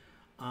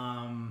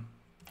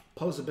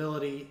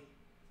 Posability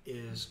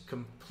is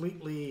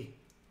completely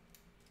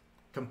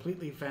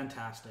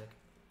fantastic.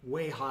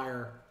 Way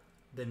higher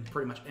than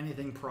pretty much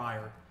anything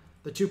prior.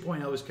 The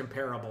 2.0 is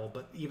comparable,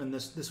 but even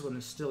this one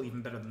is still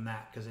even better than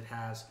that because it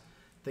has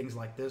things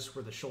like this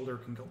where the shoulder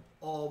can go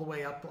all the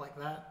way up like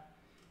that.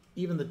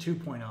 Even the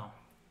 2.0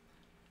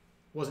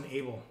 wasn't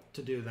able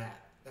to do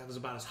that. That was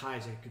about as high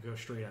as it could go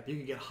straight up. You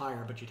could get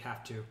higher, but you'd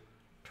have to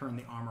turn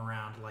the arm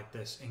around like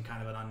this in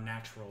kind of an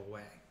unnatural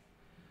way.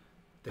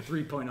 The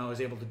 3.0 is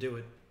able to do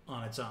it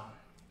on its own.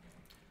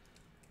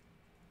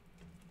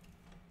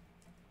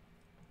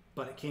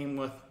 But it came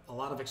with a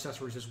lot of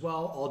accessories as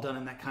well, all done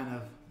in that kind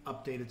of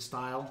updated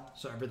style.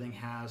 So everything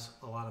has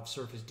a lot of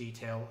surface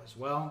detail as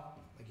well.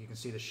 Like you can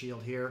see the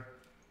shield here.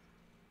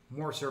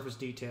 More surface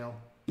detail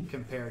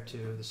compared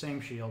to the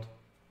same shield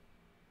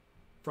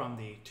from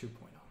the 2.0.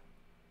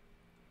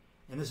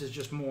 And this is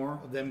just more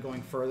of them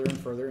going further and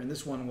further. And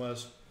this one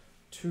was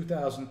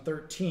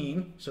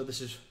 2013. So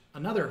this is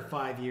another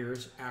 5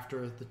 years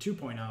after the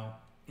 2.0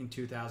 in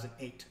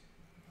 2008.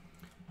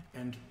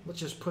 And let's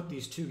just put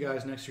these two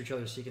guys next to each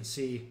other so you can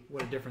see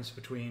what a difference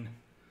between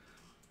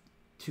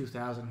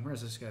 2000,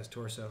 where's this guy's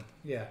torso?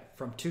 Yeah,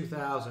 from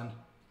 2000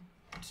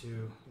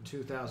 to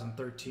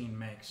 2013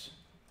 makes.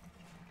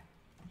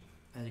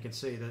 And you can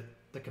see that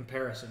the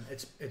comparison,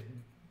 it's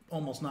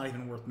almost not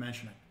even worth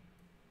mentioning.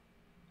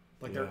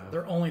 Like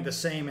they're only the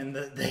same in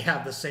that they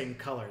have the same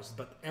colors,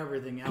 but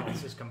everything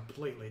else is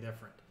completely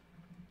different.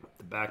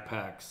 The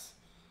backpacks.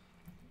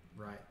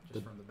 Right,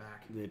 just from the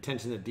back. The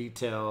attention to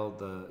detail,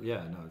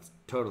 it's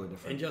totally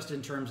different. And just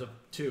in terms of,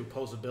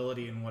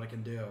 posability and what it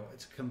can do,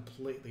 it's a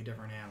completely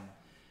different animal.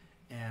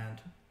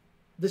 And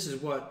this is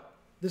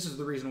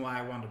the reason why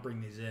I wanted to bring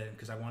these in,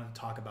 because I wanted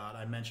to talk about,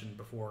 I mentioned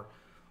before,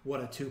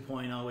 what a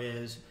 2.0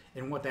 is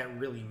and what that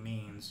really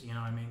means, you know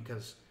what I mean?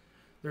 Because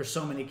there's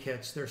so many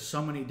kits, there's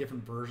so many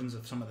different versions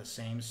of some of the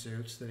same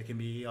suits that it can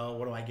be, oh,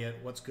 what do I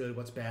get? What's good?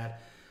 What's bad?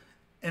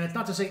 And it's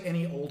not to say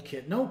any old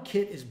kit. No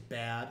kit is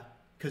bad.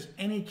 Because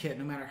any kit,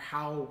 no matter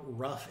how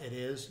rough it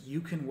is,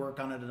 you can work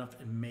on it enough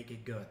and make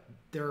it good.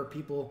 There are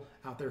people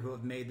out there who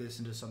have made this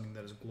into something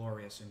that is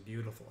glorious and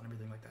beautiful and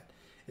everything like that.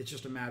 It's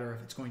just a matter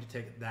of it's going to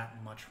take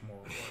that much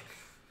more work.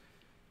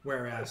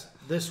 Whereas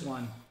this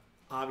one,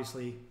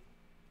 obviously,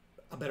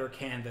 a better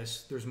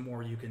canvas, there's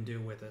more you can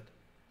do with it.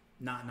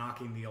 Not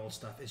knocking the old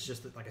stuff. It's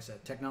just that, like I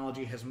said,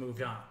 technology has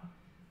moved on.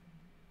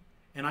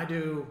 And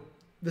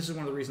this is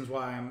one of the reasons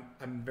why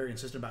I'm very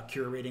insistent about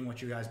curating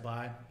what you guys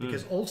buy.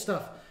 Because old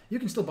stuff, you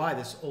can still buy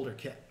this older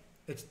kit.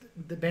 It's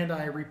the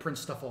Bandai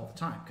reprints stuff all the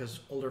time because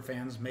older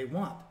fans may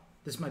want.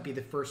 This might be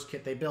the first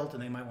kit they built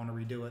and they might want to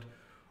redo it.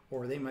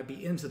 Or they might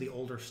be into the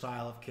older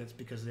style of kits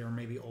because they were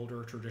maybe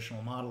older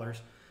traditional modelers.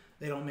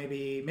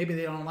 Maybe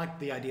they don't like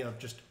the idea of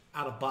just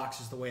out of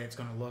box is the way it's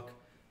going to look.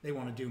 They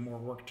want to do more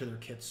work to their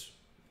kits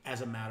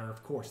as a matter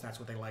of course. That's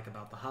what they like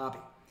about the hobby.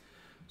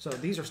 So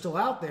these are still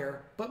out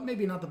there, but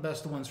maybe not the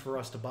best ones for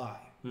us to buy.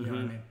 You know what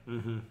I mean?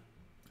 Mm-hmm.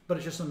 But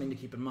it's just something to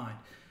keep in mind.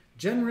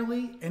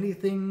 Generally,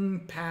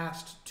 anything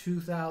past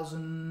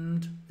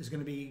 2000 is going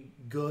to be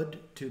good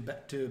to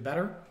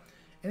better.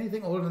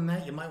 Anything older than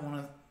that, you might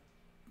want to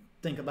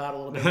think about a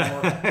little bit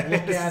more.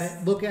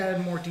 Look at it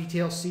in more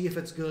detail, see if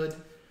it's good.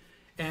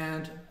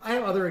 And I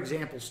have other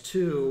examples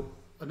too.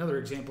 Another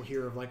example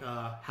here of like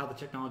how the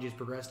technology has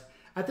progressed.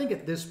 I think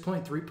at this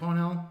point,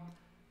 3.0,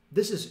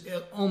 This is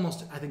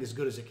almost, I think, as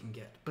good as it can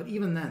get. But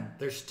even then,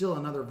 there's still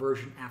another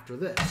version after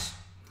this.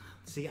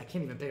 See, I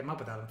can't even pick them up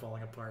without them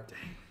falling apart. Dang.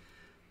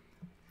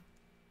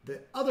 The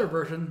other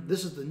version,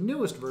 this is the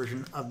newest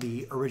version of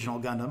the original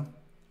Gundam,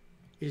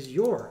 is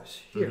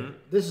yours here. Mm-hmm.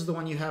 This is the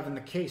one you have in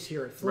the case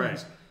here at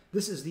Flynn's. Right.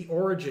 This is the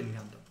Origin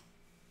Gundam.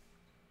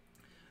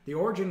 The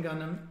Origin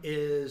Gundam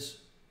is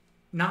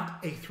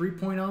not a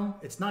 3.0.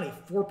 It's not a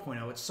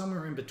 4.0. It's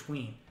somewhere in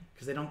between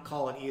because they don't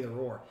call it either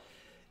or.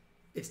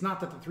 It's not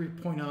that the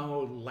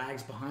 3.0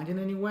 lags behind in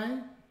any way,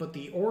 but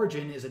the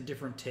Origin is a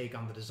different take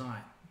on the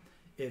design.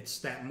 It's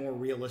that more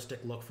realistic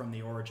look from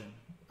the Origin.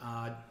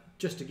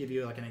 Just to give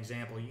you like an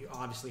example, you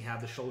obviously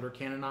have the shoulder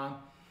cannon on.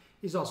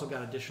 He's also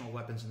got additional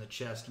weapons in the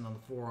chest and on the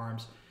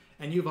forearms.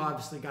 And you've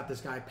obviously got this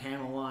guy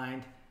panel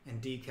lined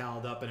and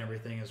decaled up and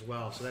everything as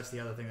well. So that's the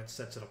other thing that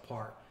sets it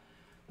apart.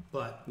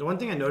 But the one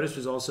thing I noticed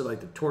was also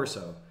like the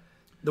torso.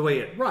 The way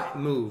it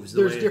moves.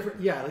 There's different.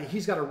 Yeah, like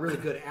he's got a really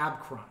good ab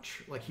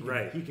crunch. Like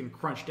he can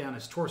crunch down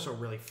his torso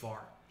really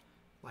far,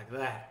 like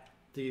that,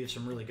 to do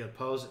some really good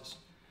poses.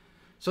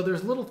 So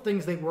there's little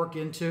things they work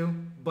into,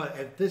 but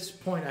at this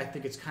point, I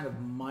think it's kind of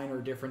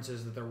minor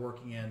differences that they're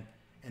working in,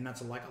 and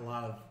that's like a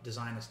lot of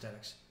design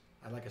aesthetics.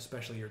 I like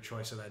especially your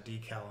choice of that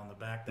decal on the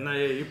back there. No,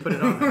 yeah, you put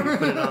it on there. You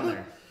put it on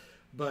there.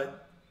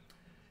 But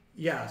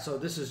yeah, so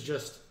this is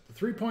just the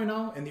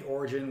 3.0 and the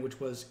Origin, which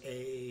was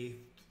I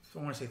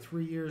want to say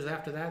 3 years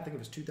after that. I think it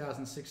was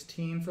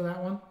 2016 for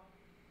that one.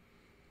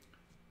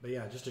 But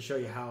yeah, just to show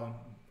you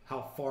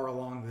how far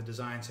along the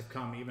designs have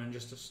come, even in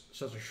just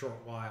such a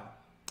short while.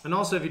 And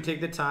also, if you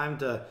take the time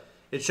to,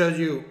 it shows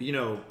you,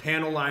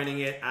 panel lining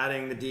it,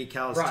 adding the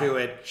decals to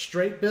it.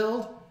 Straight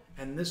build,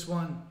 and this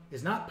one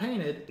is not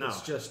painted. No.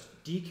 It's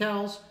just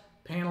decals,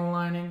 panel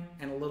lining,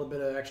 and a little bit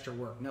of extra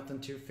work.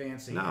 Nothing too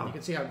fancy. No. And you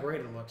can see how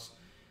great it looks.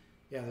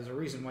 Yeah, there's a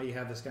reason why you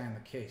have this guy in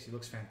the case. He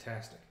looks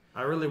fantastic.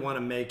 I really want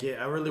to make it.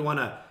 I really want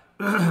to,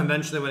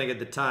 eventually when I get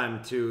the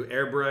time, to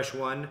airbrush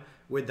one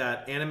with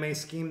that anime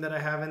scheme that I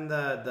have in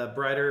the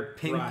brighter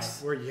pinks.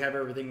 Right, where you have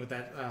everything with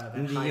that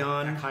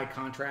neon. That high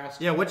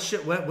contrast. Yeah,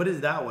 what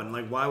is that one?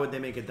 Like, why would they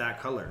make it that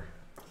color?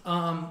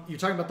 You're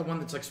talking about the one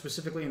that's like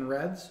specifically in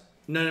reds?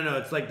 No.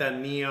 It's like that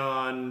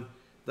neon,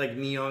 like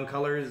neon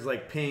colors,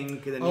 like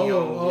pink, and then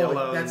neon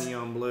yellow, and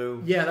neon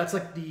blue. Yeah, that's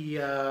like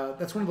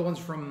that's one of the ones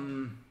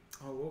from...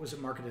 what was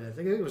it marketed as? I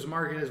think it was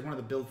marketed as one of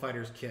the Build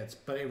Fighters kits,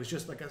 but it was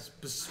just like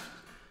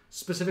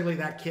specifically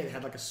that kit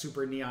had like a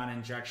super neon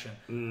injection.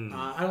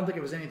 I don't think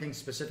it was anything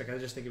specific. I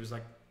just think it was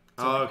like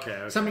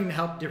something to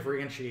help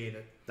differentiate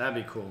it.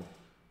 That'd be cool.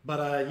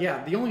 But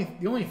yeah, the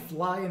only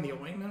fly in the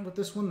ointment with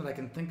this one that I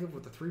can think of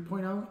with the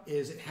 3.0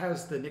 is it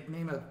has the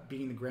nickname of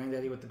being the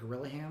granddaddy with the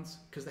gorilla hands,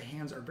 because the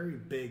hands are very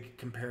big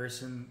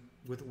comparison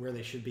with where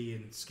they should be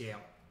in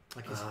scale.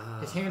 Like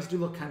his hands do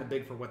look kind of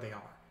big for what they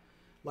are.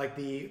 Like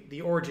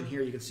the Origin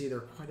here, you can see they're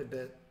quite a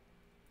bit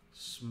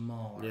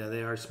smaller. Yeah,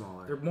 they are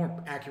smaller. They're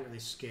more accurately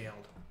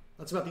scaled.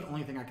 That's about the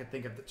only thing I could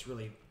think of that's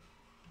really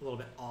a little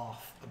bit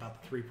off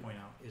about the 3.0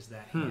 is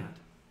that hand.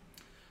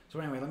 So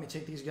anyway, let me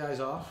take these guys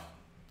off,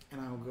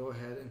 and I will go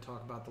ahead and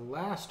talk about the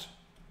last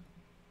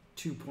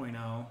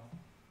 2.0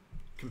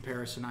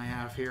 comparison I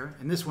have here.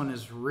 And this one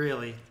is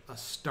really a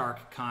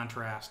stark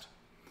contrast.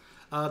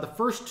 The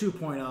first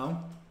 2.0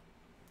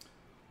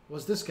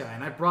 was this guy,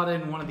 and I brought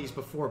in one of these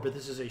before, but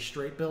this is a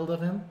straight build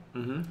of him.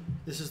 Mm-hmm.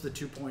 This is the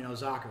 2.0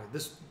 Zaku.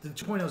 The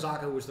 2.0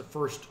 Zaku was the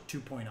first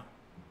 2.0.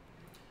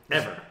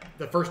 Ever.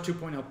 The first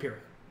 2.0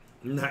 period.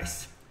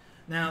 Nice.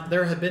 Now,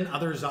 there have been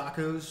other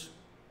Zakus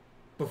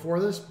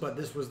before this, but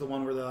this was the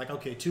one where they're like,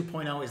 okay,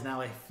 2.0 is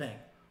now a thing.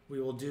 We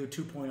will do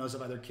 2.0s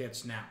of other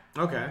kits now.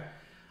 Okay.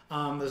 The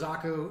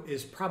Zaku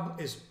is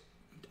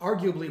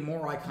arguably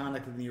more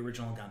iconic than the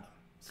original Gundam.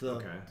 So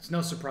it's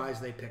no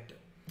surprise they picked it.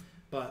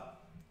 But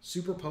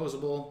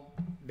superposable,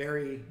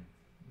 very,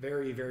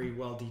 very, very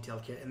well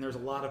detailed kit, and there's a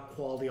lot of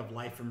quality of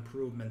life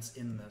improvements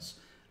in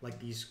this. Like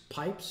these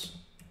pipes,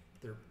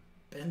 they're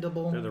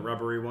bendable. They're the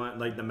rubbery one,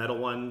 like the metal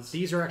ones.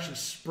 These are actually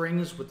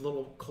springs with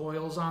little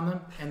coils on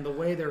them, and the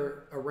way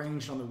they're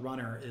arranged on the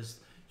runner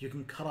is you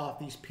can cut off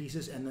these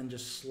pieces and then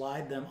just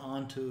slide them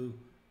onto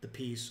the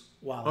piece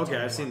while it's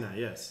I've seen that.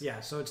 Yes.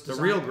 Yeah, so it's designed,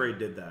 the real grade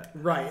did that.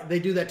 Right,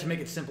 they do that to make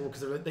it simple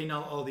because they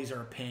know these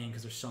are a pain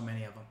because there's so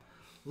many of them.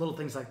 Little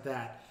things like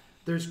that.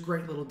 There's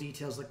great little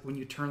details like when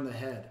you turn the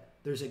head,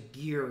 there's a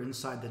gear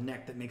inside the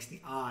neck that makes the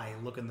eye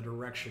look in the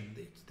direction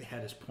the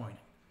head is pointing.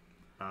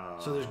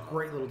 So there's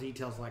great little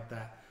details like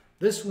that.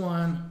 This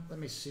one, let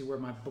me see where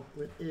my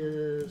booklet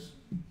is.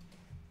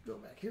 Go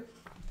back here.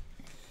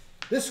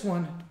 This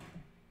one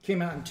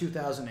came out in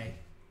 2008.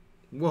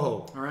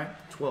 Whoa. All right.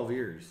 12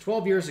 years.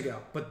 12 years ago.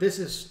 But this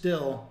is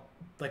still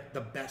like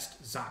the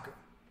best Zaku.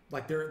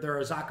 Like there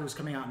are Zakus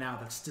coming out now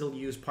that still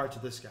use parts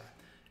of this guy.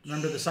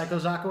 Remember the Psycho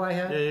Zaku I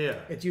had? Yeah.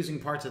 It's using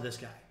parts of this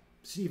guy,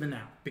 even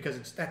now,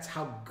 because that's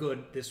how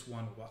good this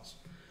one was.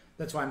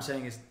 That's why I'm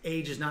saying is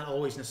age is not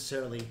always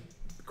necessarily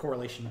a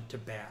correlation to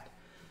bad.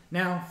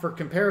 Now, for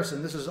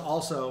comparison, this is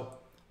also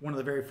one of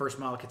the very first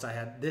model kits I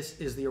had. This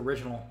is the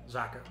original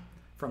Zaku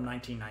from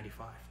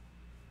 1995.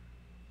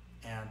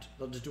 and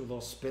they'll just do a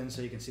little spin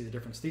so you can see the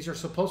difference. These are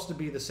supposed to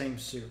be the same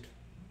suit.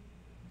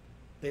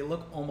 They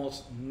look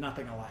almost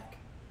nothing alike.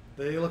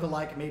 They look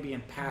alike maybe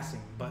in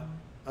passing, but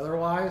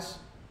otherwise,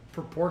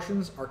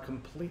 proportions are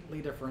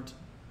completely different.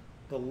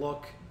 The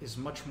look is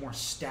much more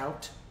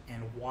stout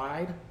and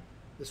wide.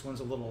 This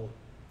one's a little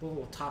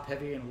top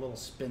heavy and a little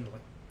spindly.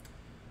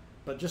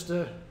 But just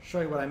to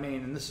show you what I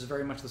mean, and this is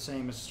very much the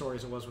same as story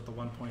as it was with the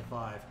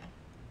 1.5.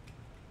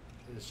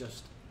 It's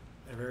just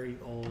a very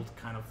old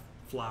kind of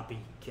floppy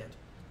kit.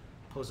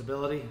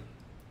 Posability,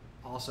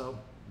 also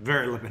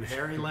very limited.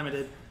 Very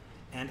limited,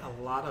 and a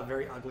lot of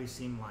very ugly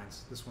seam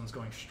lines. This one's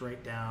going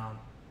straight down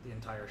the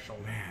entire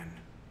shoulder. Man.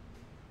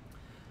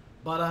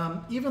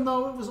 But even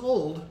though it was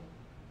old,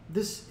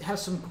 this has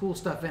some cool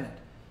stuff in it.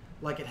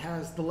 Like it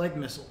has the leg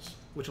missiles,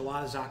 which a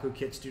lot of Zaku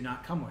kits do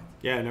not come with.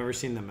 Yeah, I've never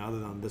seen them other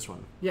than this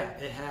one. Yeah,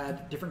 it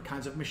had different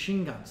kinds of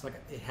machine guns. Like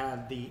it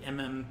had the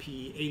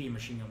MMP-80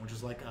 machine gun, which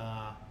is like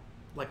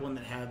one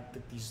that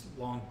had these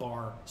long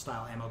bar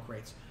style ammo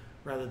crates,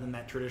 rather than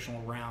that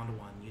traditional round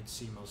one you'd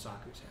see most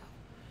Zakus have.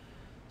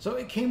 So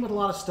it came with a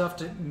lot of stuff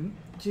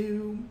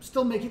to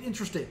still make it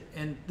interesting.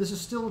 And this is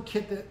still a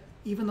kit that,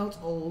 even though it's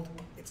old,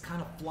 it's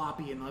kind of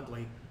floppy and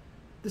ugly.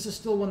 This is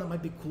still one that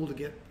might be cool to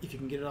get if you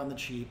can get it on the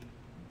cheap,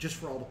 just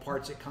for all the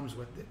parts it comes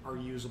with that are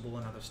usable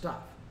in other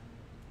stuff,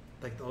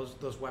 like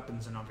those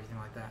weapons and everything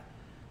like that.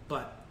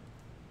 But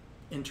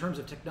in terms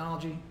of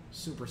technology,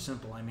 super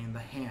simple. I mean, the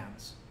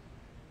hands,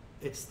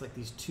 it's like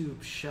these two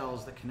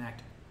shells that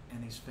connect,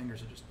 and these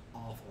fingers are just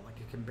awful. Like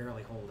you can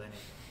barely hold anything.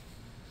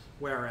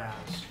 Whereas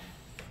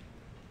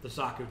the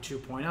Zaku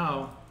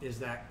 2.0 is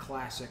that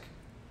classic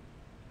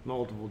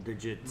multiple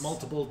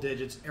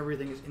digits.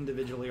 Everything is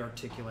individually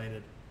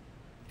articulated.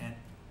 And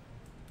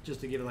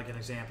just to give it like an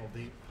example,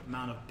 the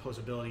amount of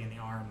posability in the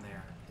arm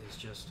there is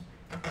just...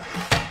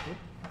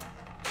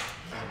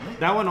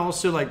 That one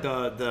also, like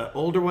the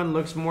older one,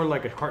 looks more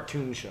like a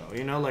cartoon show,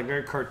 you know, like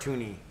very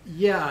cartoony.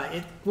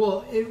 Yeah,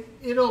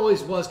 it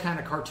always was kind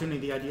of cartoony,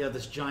 the idea of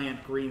this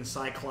giant green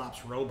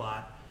Cyclops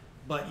robot.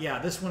 But yeah,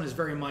 this one is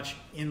very much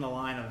in the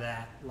line of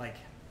that. Like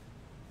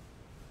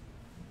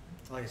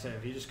I said,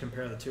 if you just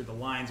compare the two, the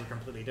lines are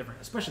completely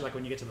different, especially like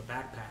when you get to the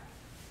backpack.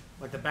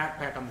 Like the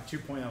backpack on the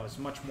 2.0 is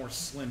much more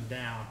slimmed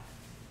down.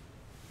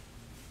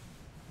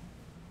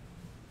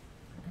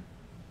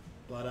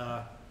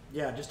 But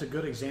yeah, just a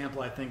good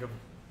example, I think, of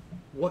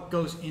what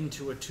goes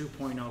into a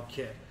 2.0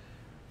 kit.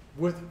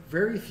 With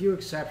very few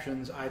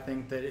exceptions, I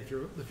think that if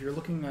you're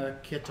looking at a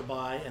kit to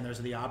buy and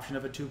there's the option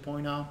of a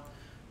 2.0,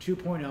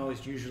 2.0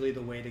 is usually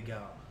the way to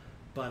go.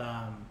 But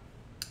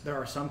there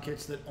are some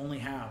kits that only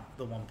have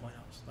the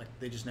 1.0s. Like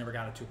they just never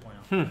got a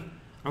 2.0.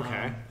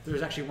 Okay.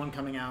 There's actually one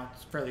coming out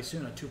fairly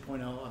soon, a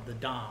 2.0 of the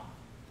Dom,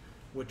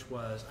 which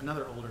was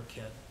another older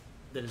kit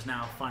that is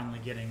now finally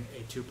getting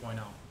a 2.0.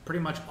 Pretty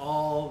much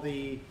all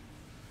the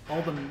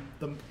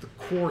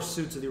core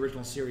suits of the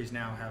original series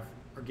now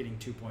are getting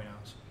 2.0s.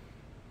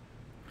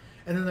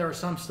 And then there are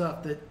some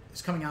stuff that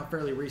is coming out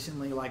fairly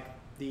recently, like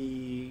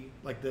the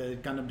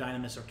Gundam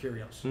Dynamis or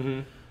Curios.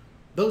 Mm-hmm.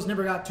 Those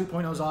never got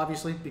 2.0s,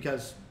 obviously,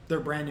 because they're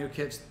brand new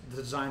kits.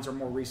 The designs are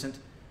more recent,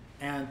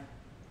 and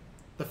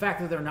the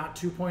fact that they're not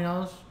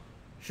 2.0s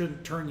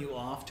shouldn't turn you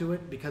off to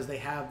it, because they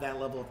have that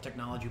level of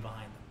technology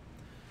behind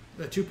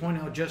them. The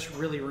 2.0 just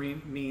really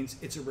means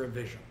it's a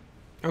revision.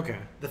 Okay.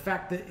 The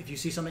fact that if you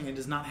see something and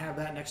does not have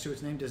that next to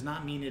its name does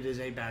not mean it is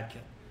a bad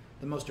kit.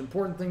 The most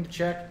important thing to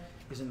check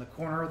is in the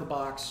corner of the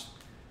box.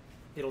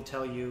 It'll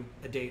tell you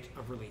a date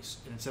of release,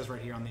 and it says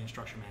right here on the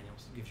instruction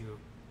manuals. It gives you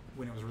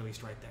when it was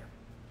released right there.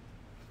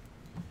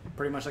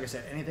 Pretty much, like I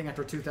said, anything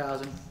after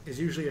 2000 is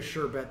usually a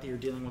sure bet that you're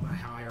dealing with a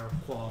higher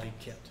quality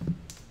kit.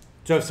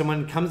 So if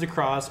someone comes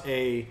across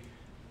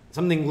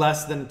something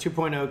less than a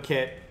 2.0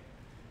 kit,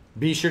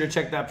 be sure to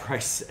check that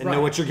price and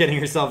know what you're getting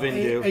yourself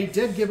into. A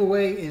dead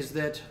giveaway is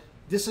that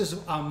this is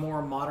a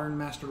more modern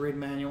Master Grade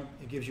manual.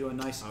 It gives you a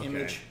nice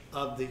image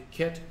of the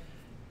kit.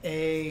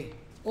 A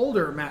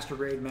older Master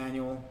Grade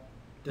manual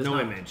does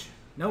not.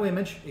 No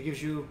image. It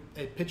gives you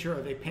a picture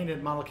of a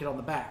painted model kit on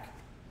the back,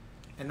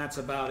 and that's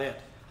about it.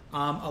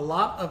 A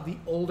lot of the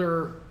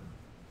older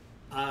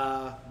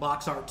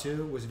box art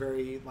too was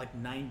very like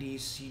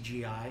 90s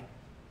CGI,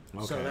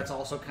 so that's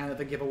also kind of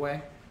the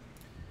giveaway.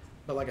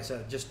 But like I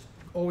said, just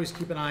always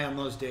keep an eye on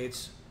those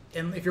dates.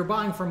 And if you're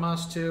buying from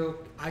us too,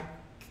 I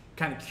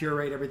kind of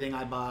curate everything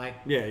I buy.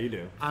 Yeah, you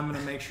do. I'm going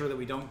to make sure that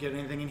we don't get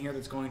anything in here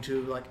that's going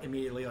to like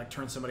immediately like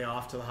turn somebody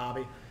off to the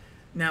hobby.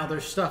 Now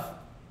there's stuff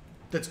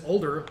that's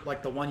older,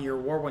 like the 1 Year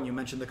War one you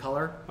mentioned, the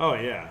color. Oh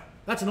yeah.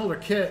 That's an older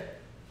kit,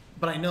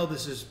 but I know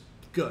this is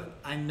good.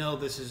 I know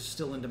this is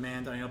still in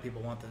demand, and I know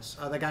people want this.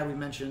 The guy we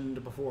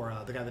mentioned before,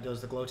 the guy that does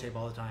the glow tape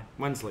all the time.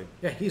 Wensley.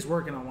 Yeah, he's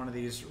working on one of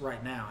these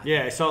right now.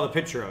 I saw the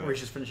picture of it. Or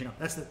he's just finishing up.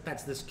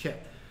 That's this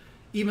kit.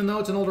 Even though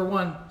it's an older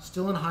one,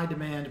 still in high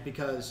demand,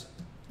 because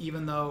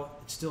even though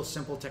it's still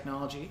simple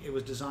technology, it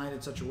was designed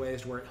in such a way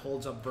as where it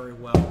holds up very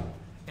well,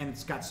 and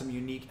it's got some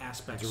unique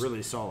aspects. It's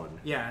really solid.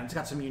 Yeah, and it's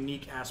got some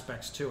unique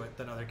aspects to it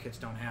that other kits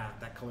don't have.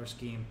 That color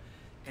scheme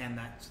and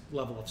that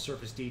level of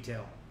surface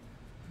detail.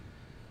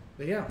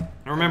 But yeah.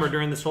 And remember,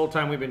 during this whole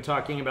time we've been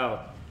talking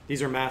about,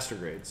 these are master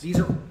grades. These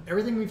are,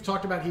 everything we've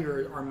talked about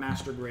here are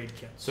master grade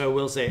kits. So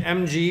we'll say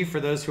MG for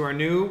those who are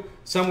new,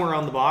 somewhere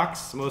on the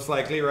box, most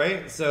likely,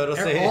 right? So it'll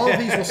say... All of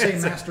these will say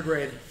master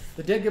grade.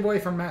 The dead giveaway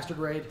from master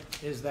grade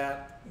is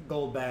that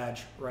gold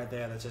badge right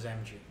there that says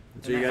MG.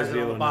 So you guys has be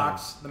it on able the to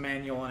box, the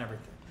manual, and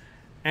everything.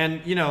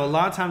 And, you know, a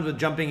lot of times with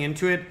jumping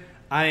into it,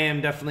 I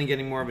am definitely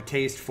getting more of a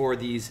taste for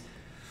these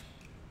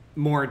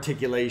more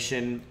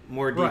articulation,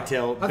 more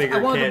detail, bigger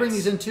I wanted kits. to bring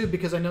these in too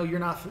because I know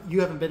you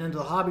haven't been into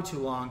the hobby too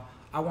long.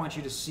 I want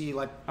you to see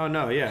like oh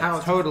no, yeah, how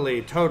it's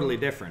totally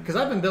different. Because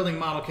I've been building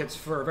model kits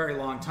for a very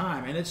long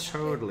time, and it's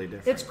totally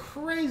different. It's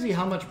crazy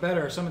how much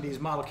better some of these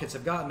model kits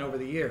have gotten over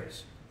the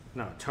years.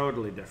 No,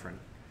 totally different.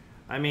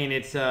 I mean,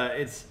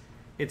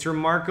 it's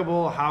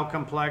remarkable how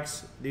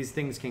complex these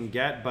things can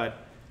get,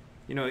 but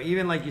you know,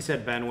 even like you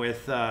said, Ben,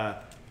 with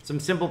some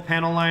simple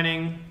panel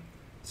lining,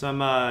 some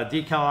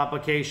decal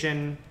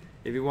application,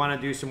 if you want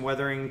to do some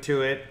weathering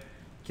to it,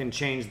 can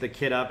change the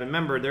kit up. And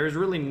remember, there's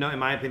really no, in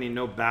my opinion,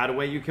 no bad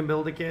way you can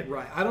build a kit.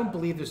 Right. I don't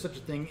believe there's such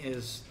a thing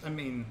as, I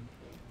mean,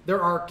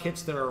 there are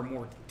kits that are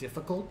more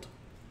difficult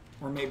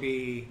or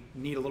maybe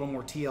need a little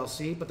more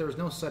TLC, but there's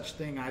no such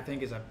thing, I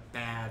think, as a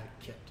bad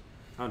kit.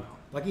 Oh no.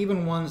 Like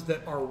even ones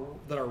that are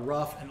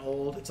rough and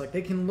old, it's like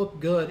they can look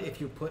good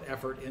if you put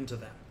effort into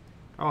them.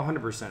 Oh,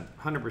 100%,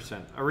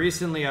 100%.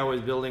 Recently, I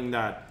was building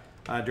that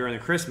during the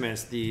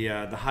Christmas, the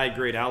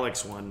high-grade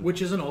Alex one.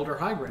 Which is an older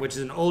high grade. Which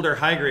is an older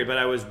high grade, but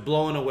I was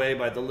blown away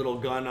by the little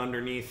gun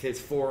underneath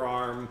his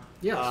forearm.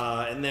 Yes.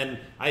 And then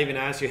I even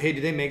asked you, hey,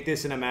 do they make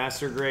this in a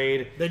master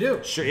grade? They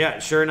do. Sure. Yeah.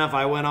 Sure enough,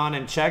 I went on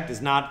and checked.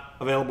 It's not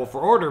available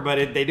for order,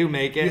 but they do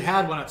make it. You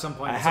had one at some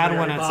point. I had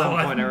one at some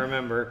point. I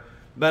remember.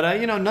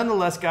 But you know,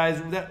 nonetheless, guys,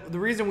 the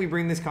reason we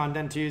bring this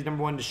content to you is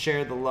number one, to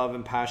share the love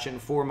and passion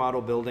for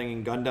model building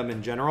and Gundam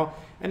in general,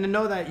 and to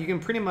know that you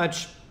can pretty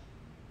much,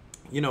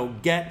 you know,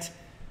 get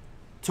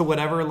to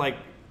whatever like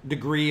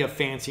degree of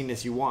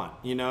fanciness you want.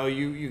 You know,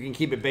 you can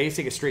keep it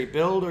basic, a straight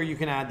build, or you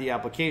can add the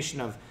application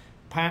of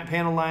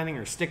panel lining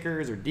or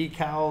stickers or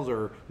decals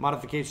or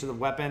modifications of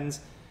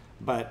weapons.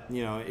 But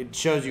you know, it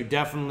shows you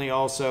definitely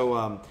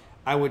also,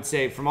 I would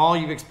say, from all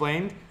you've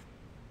explained,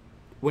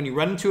 when you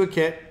run into a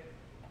kit,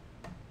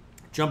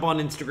 jump on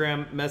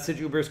Instagram, message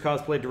Uber's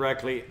Cosplay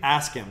directly,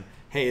 ask him,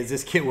 hey, is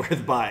this kit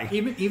worth buying?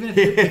 Even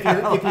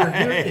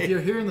if you're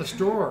here in the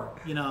store,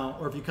 you know,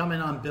 or if you come in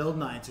on build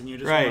nights and you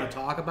just want to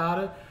talk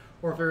about it,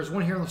 or if there's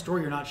one here in the store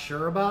you're not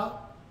sure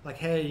about, like,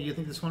 hey, you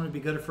think this one would be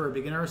good for a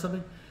beginner or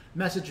something,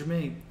 message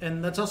me.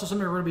 And that's also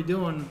something we're going to be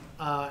doing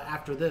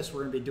after this.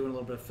 We're going to be doing a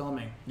little bit of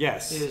filming.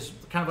 Yes. Is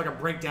kind of like a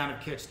breakdown of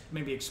kits,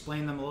 maybe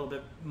explain them a little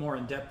bit more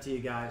in depth to you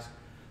guys,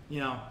 you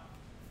know,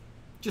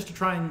 just to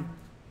try and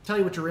tell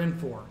you what you're in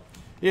for.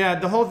 Yeah,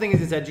 the whole thing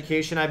is it's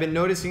education. I've been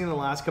noticing in the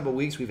last couple of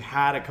weeks we've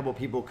had a couple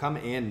people come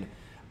in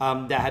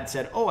that had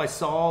said, "Oh, I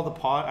saw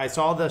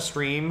the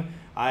stream.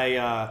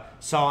 I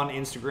saw on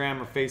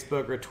Instagram or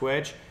Facebook or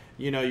Twitch.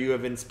 You know, you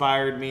have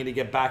inspired me to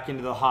get back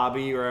into the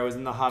hobby, or I was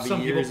in the hobby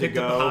years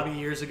ago. Up the hobby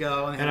years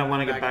ago, and I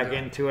want to get back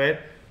into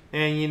it."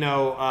 And you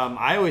know,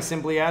 I always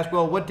simply ask,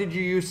 "Well, what did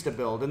you used to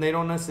build?" And they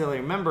don't necessarily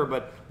remember,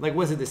 but like,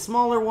 was it the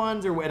smaller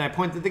ones, or and I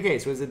point to the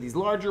case, was it these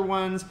larger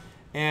ones?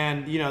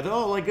 And, you know,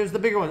 oh, like, there's the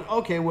bigger one.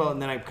 Okay, well,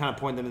 and then I kind of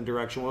point them in the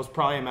direction. Well, it's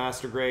probably a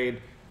master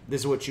grade.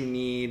 This is what you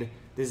need.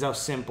 This is how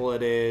simple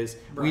it is.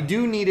 Right. We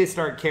do need to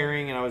start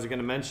carrying, and I was going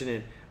to mention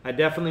it, I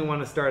definitely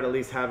want to start at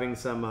least having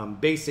some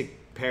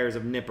basic pairs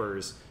of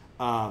nippers.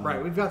 Right,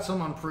 we've got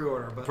some on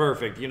pre-order. But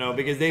perfect, you know,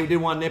 because they did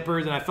want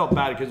nippers, and I felt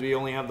bad because we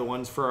only have the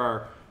ones for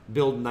our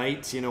build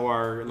nights, you know,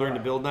 our learn to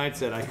build nights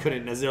that I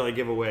couldn't necessarily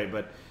give away.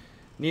 But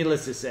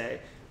needless to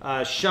say.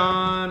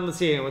 Sean, let's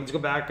see, let's go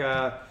back.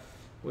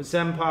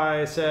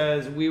 Senpai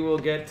says, we will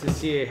get to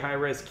see a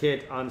high-res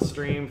kit on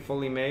stream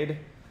fully made.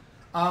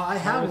 I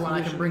have one.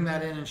 I can bring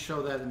that in and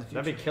show that in the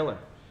future. That'd be killer.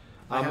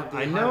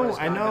 I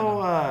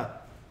know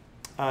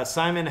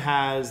Simon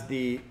has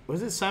the,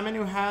 was it Simon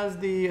who has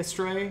the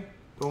Astray?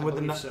 The one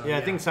with the so, yeah,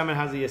 I think Simon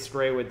has the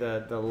Astray with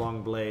the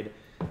long blade.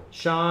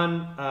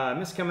 Sean,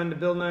 miss coming to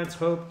build nights,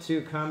 hope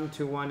to come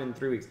to one in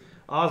 3 weeks.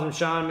 Awesome,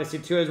 Sean, miss you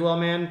too as well,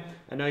 man.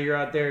 I know you're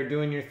out there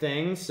doing your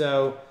thing,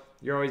 so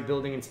you're always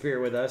building in spirit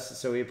with us,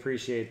 so we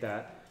appreciate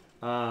that.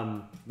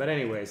 But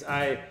anyways,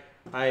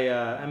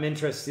 I'm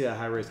interested to see that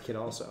high-res kit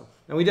also.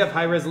 And we do have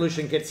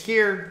high-resolution kits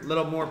here, a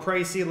little more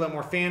pricey, a little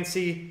more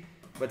fancy,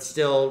 but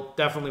still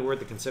definitely worth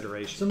the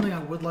consideration. Something I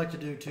would like to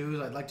do too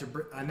is I'd like to,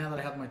 now that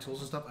I have my tools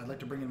and stuff, I'd like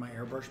to bring in my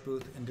airbrush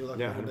booth and do like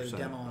a little bit of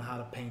demo on how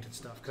to paint and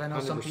stuff. Because I know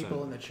 100%. Some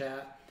people in the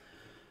chat,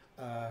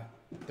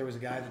 there was a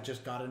guy that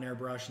just got an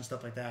airbrush and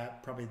stuff like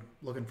that, probably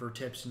looking for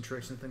tips and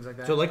tricks and things like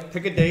that. So like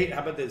pick a date.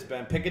 How about this,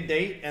 Ben? Pick a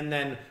date and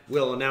then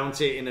we'll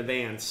announce it in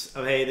advance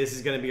of, hey, this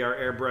is going to be our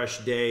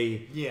airbrush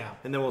day. Yeah.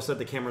 And then we'll set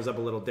the cameras up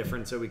a little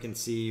different so we can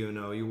see, you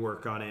know, you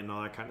work on it and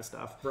all that kind of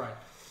stuff. Right.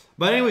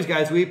 But anyways,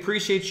 guys, we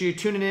appreciate you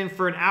tuning in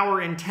for an hour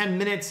and 10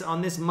 minutes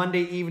on this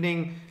Monday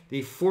evening,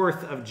 the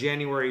 4th of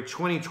January,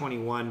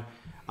 2021.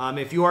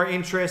 If you are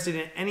interested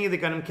in any of the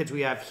Gundam kits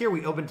we have here,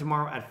 we open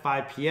tomorrow at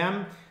 5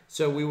 p.m.,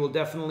 So we will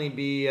definitely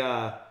be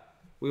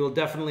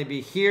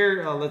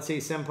here. Let's see,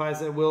 Senpai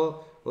said,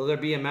 will there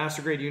be a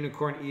Master Grade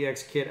Unicorn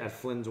EX kit at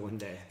Flynn's one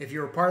day? If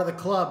you were part of the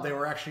club, they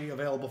were actually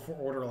available for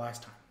order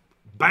last time.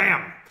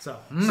 Bam! So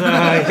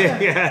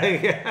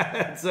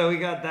yeah. So we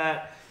got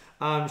that.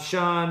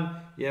 Sean,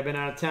 yeah, been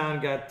out of town.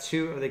 Got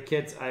 2 of the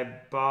kits I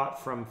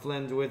bought from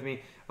Flynn's with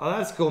me. Oh,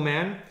 that's cool,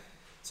 man.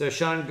 So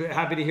Sean,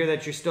 happy to hear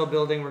that you're still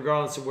building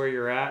regardless of where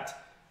you're at.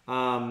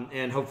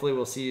 And hopefully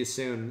we'll see you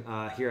soon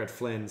here at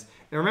Flynn's.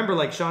 And remember,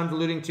 like Sean's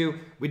alluding to,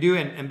 we do,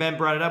 and Ben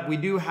brought it up, we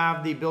do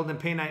have the Build and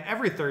Pay night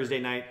every Thursday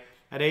night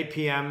at 8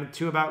 p.m.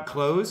 to about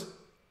close.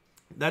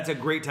 That's a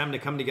great time to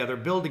come together,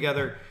 build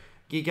together,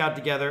 geek out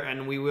together,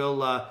 and we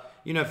will,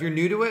 you know, if you're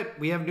new to it,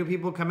 we have new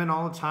people come in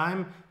all the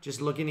time, just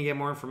looking to get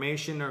more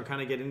information or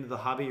kind of get into the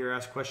hobby or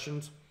ask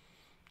questions.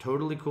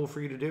 Totally cool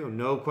for you to do.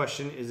 No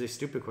question is a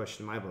stupid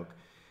question in my book.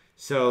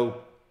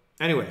 So,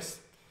 anyways,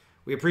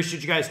 we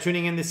appreciate you guys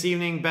tuning in this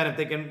evening. Ben, if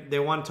they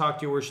want to talk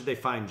to you, where should they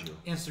find you?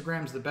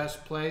 Instagram's the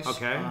best place.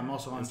 Okay. I'm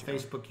also on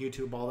Facebook,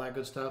 YouTube, all that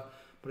good stuff.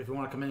 But if you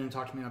want to come in and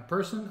talk to me in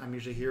person, I'm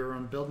usually here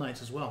on build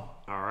nights as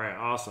well. All right,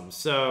 awesome.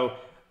 So,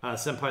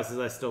 Senpai says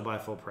I still buy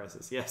full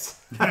prices.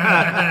 Yes.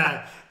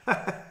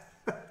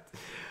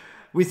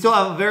 We still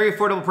have very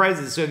affordable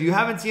prices. So if you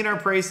haven't seen our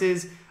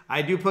prices,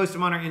 I do post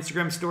them on our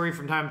Instagram story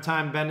from time to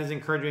time. Ben is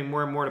encouraging me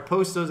more and more to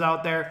post those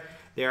out there.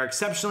 They are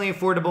exceptionally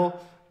affordable.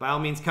 By all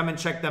means, come and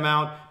check them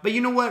out. But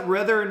you know what?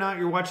 Whether or not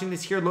you're watching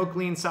this here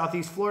locally in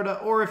Southeast Florida,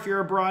 or if you're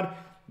abroad,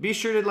 be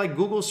sure to like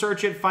Google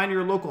search it, find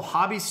your local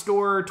hobby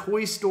store,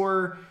 toy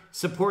store,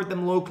 support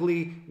them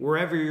locally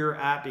wherever you're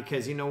at,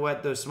 because you know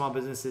what? Those small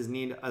businesses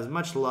need as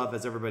much love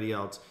as everybody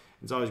else.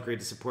 It's always great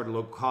to support a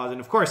local cause. And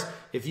of course,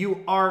 if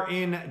you are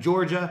in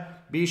Georgia,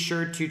 be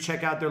sure to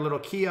check out their little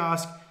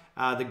kiosk,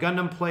 the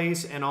Gundam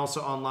Place, and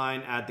also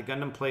online at the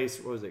Gundam Place.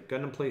 What was it?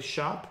 Gundam Place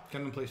Shop?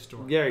 Gundam Place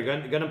Store. Yeah,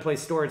 Gundam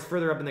Place Store. It's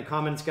further up in the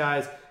comments,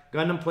 guys.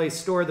 Gundam Place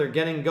Store. They're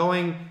getting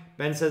going.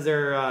 Ben says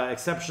they're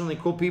exceptionally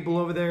cool people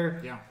over there.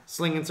 Yeah.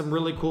 Slinging some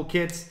really cool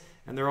kits.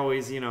 And they're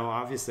always, you know,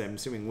 obviously, I'm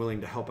assuming,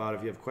 willing to help out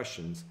if you have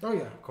questions. Oh,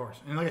 yeah, of course.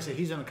 And like I said,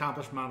 he's an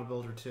accomplished model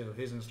builder, too.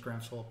 His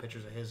Instagram's full of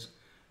pictures of his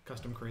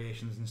custom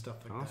creations and stuff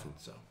like that.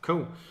 So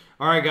cool.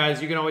 All right,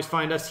 guys, you can always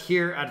find us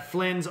here at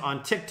Flynn's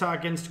on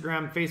TikTok,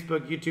 Instagram,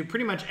 Facebook, YouTube,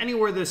 pretty much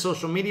anywhere there's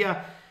social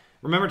media.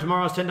 Remember,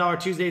 tomorrow's $10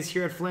 Tuesdays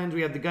here at Flynn's.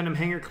 We have the Gundam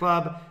Hangar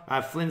Club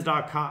at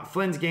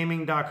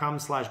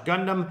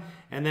flynn's.com/Gundam.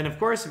 And then, of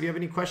course, if you have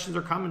any questions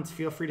or comments,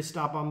 feel free to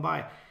stop on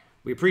by.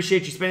 We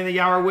appreciate you spending the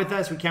hour with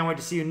us. We can't wait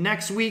to see you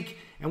next week.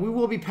 And we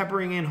will be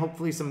peppering in,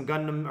 hopefully, some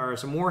Gundam or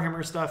some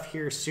Warhammer stuff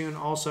here soon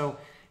also,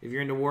 if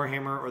you're into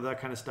Warhammer or that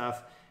kind of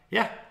stuff.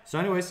 Yeah, so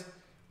anyways,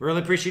 we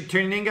really appreciate you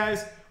tuning in,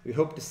 guys. We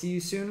hope to see you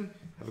soon.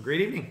 Have a great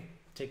evening.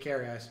 Take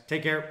care, guys.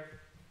 Take care.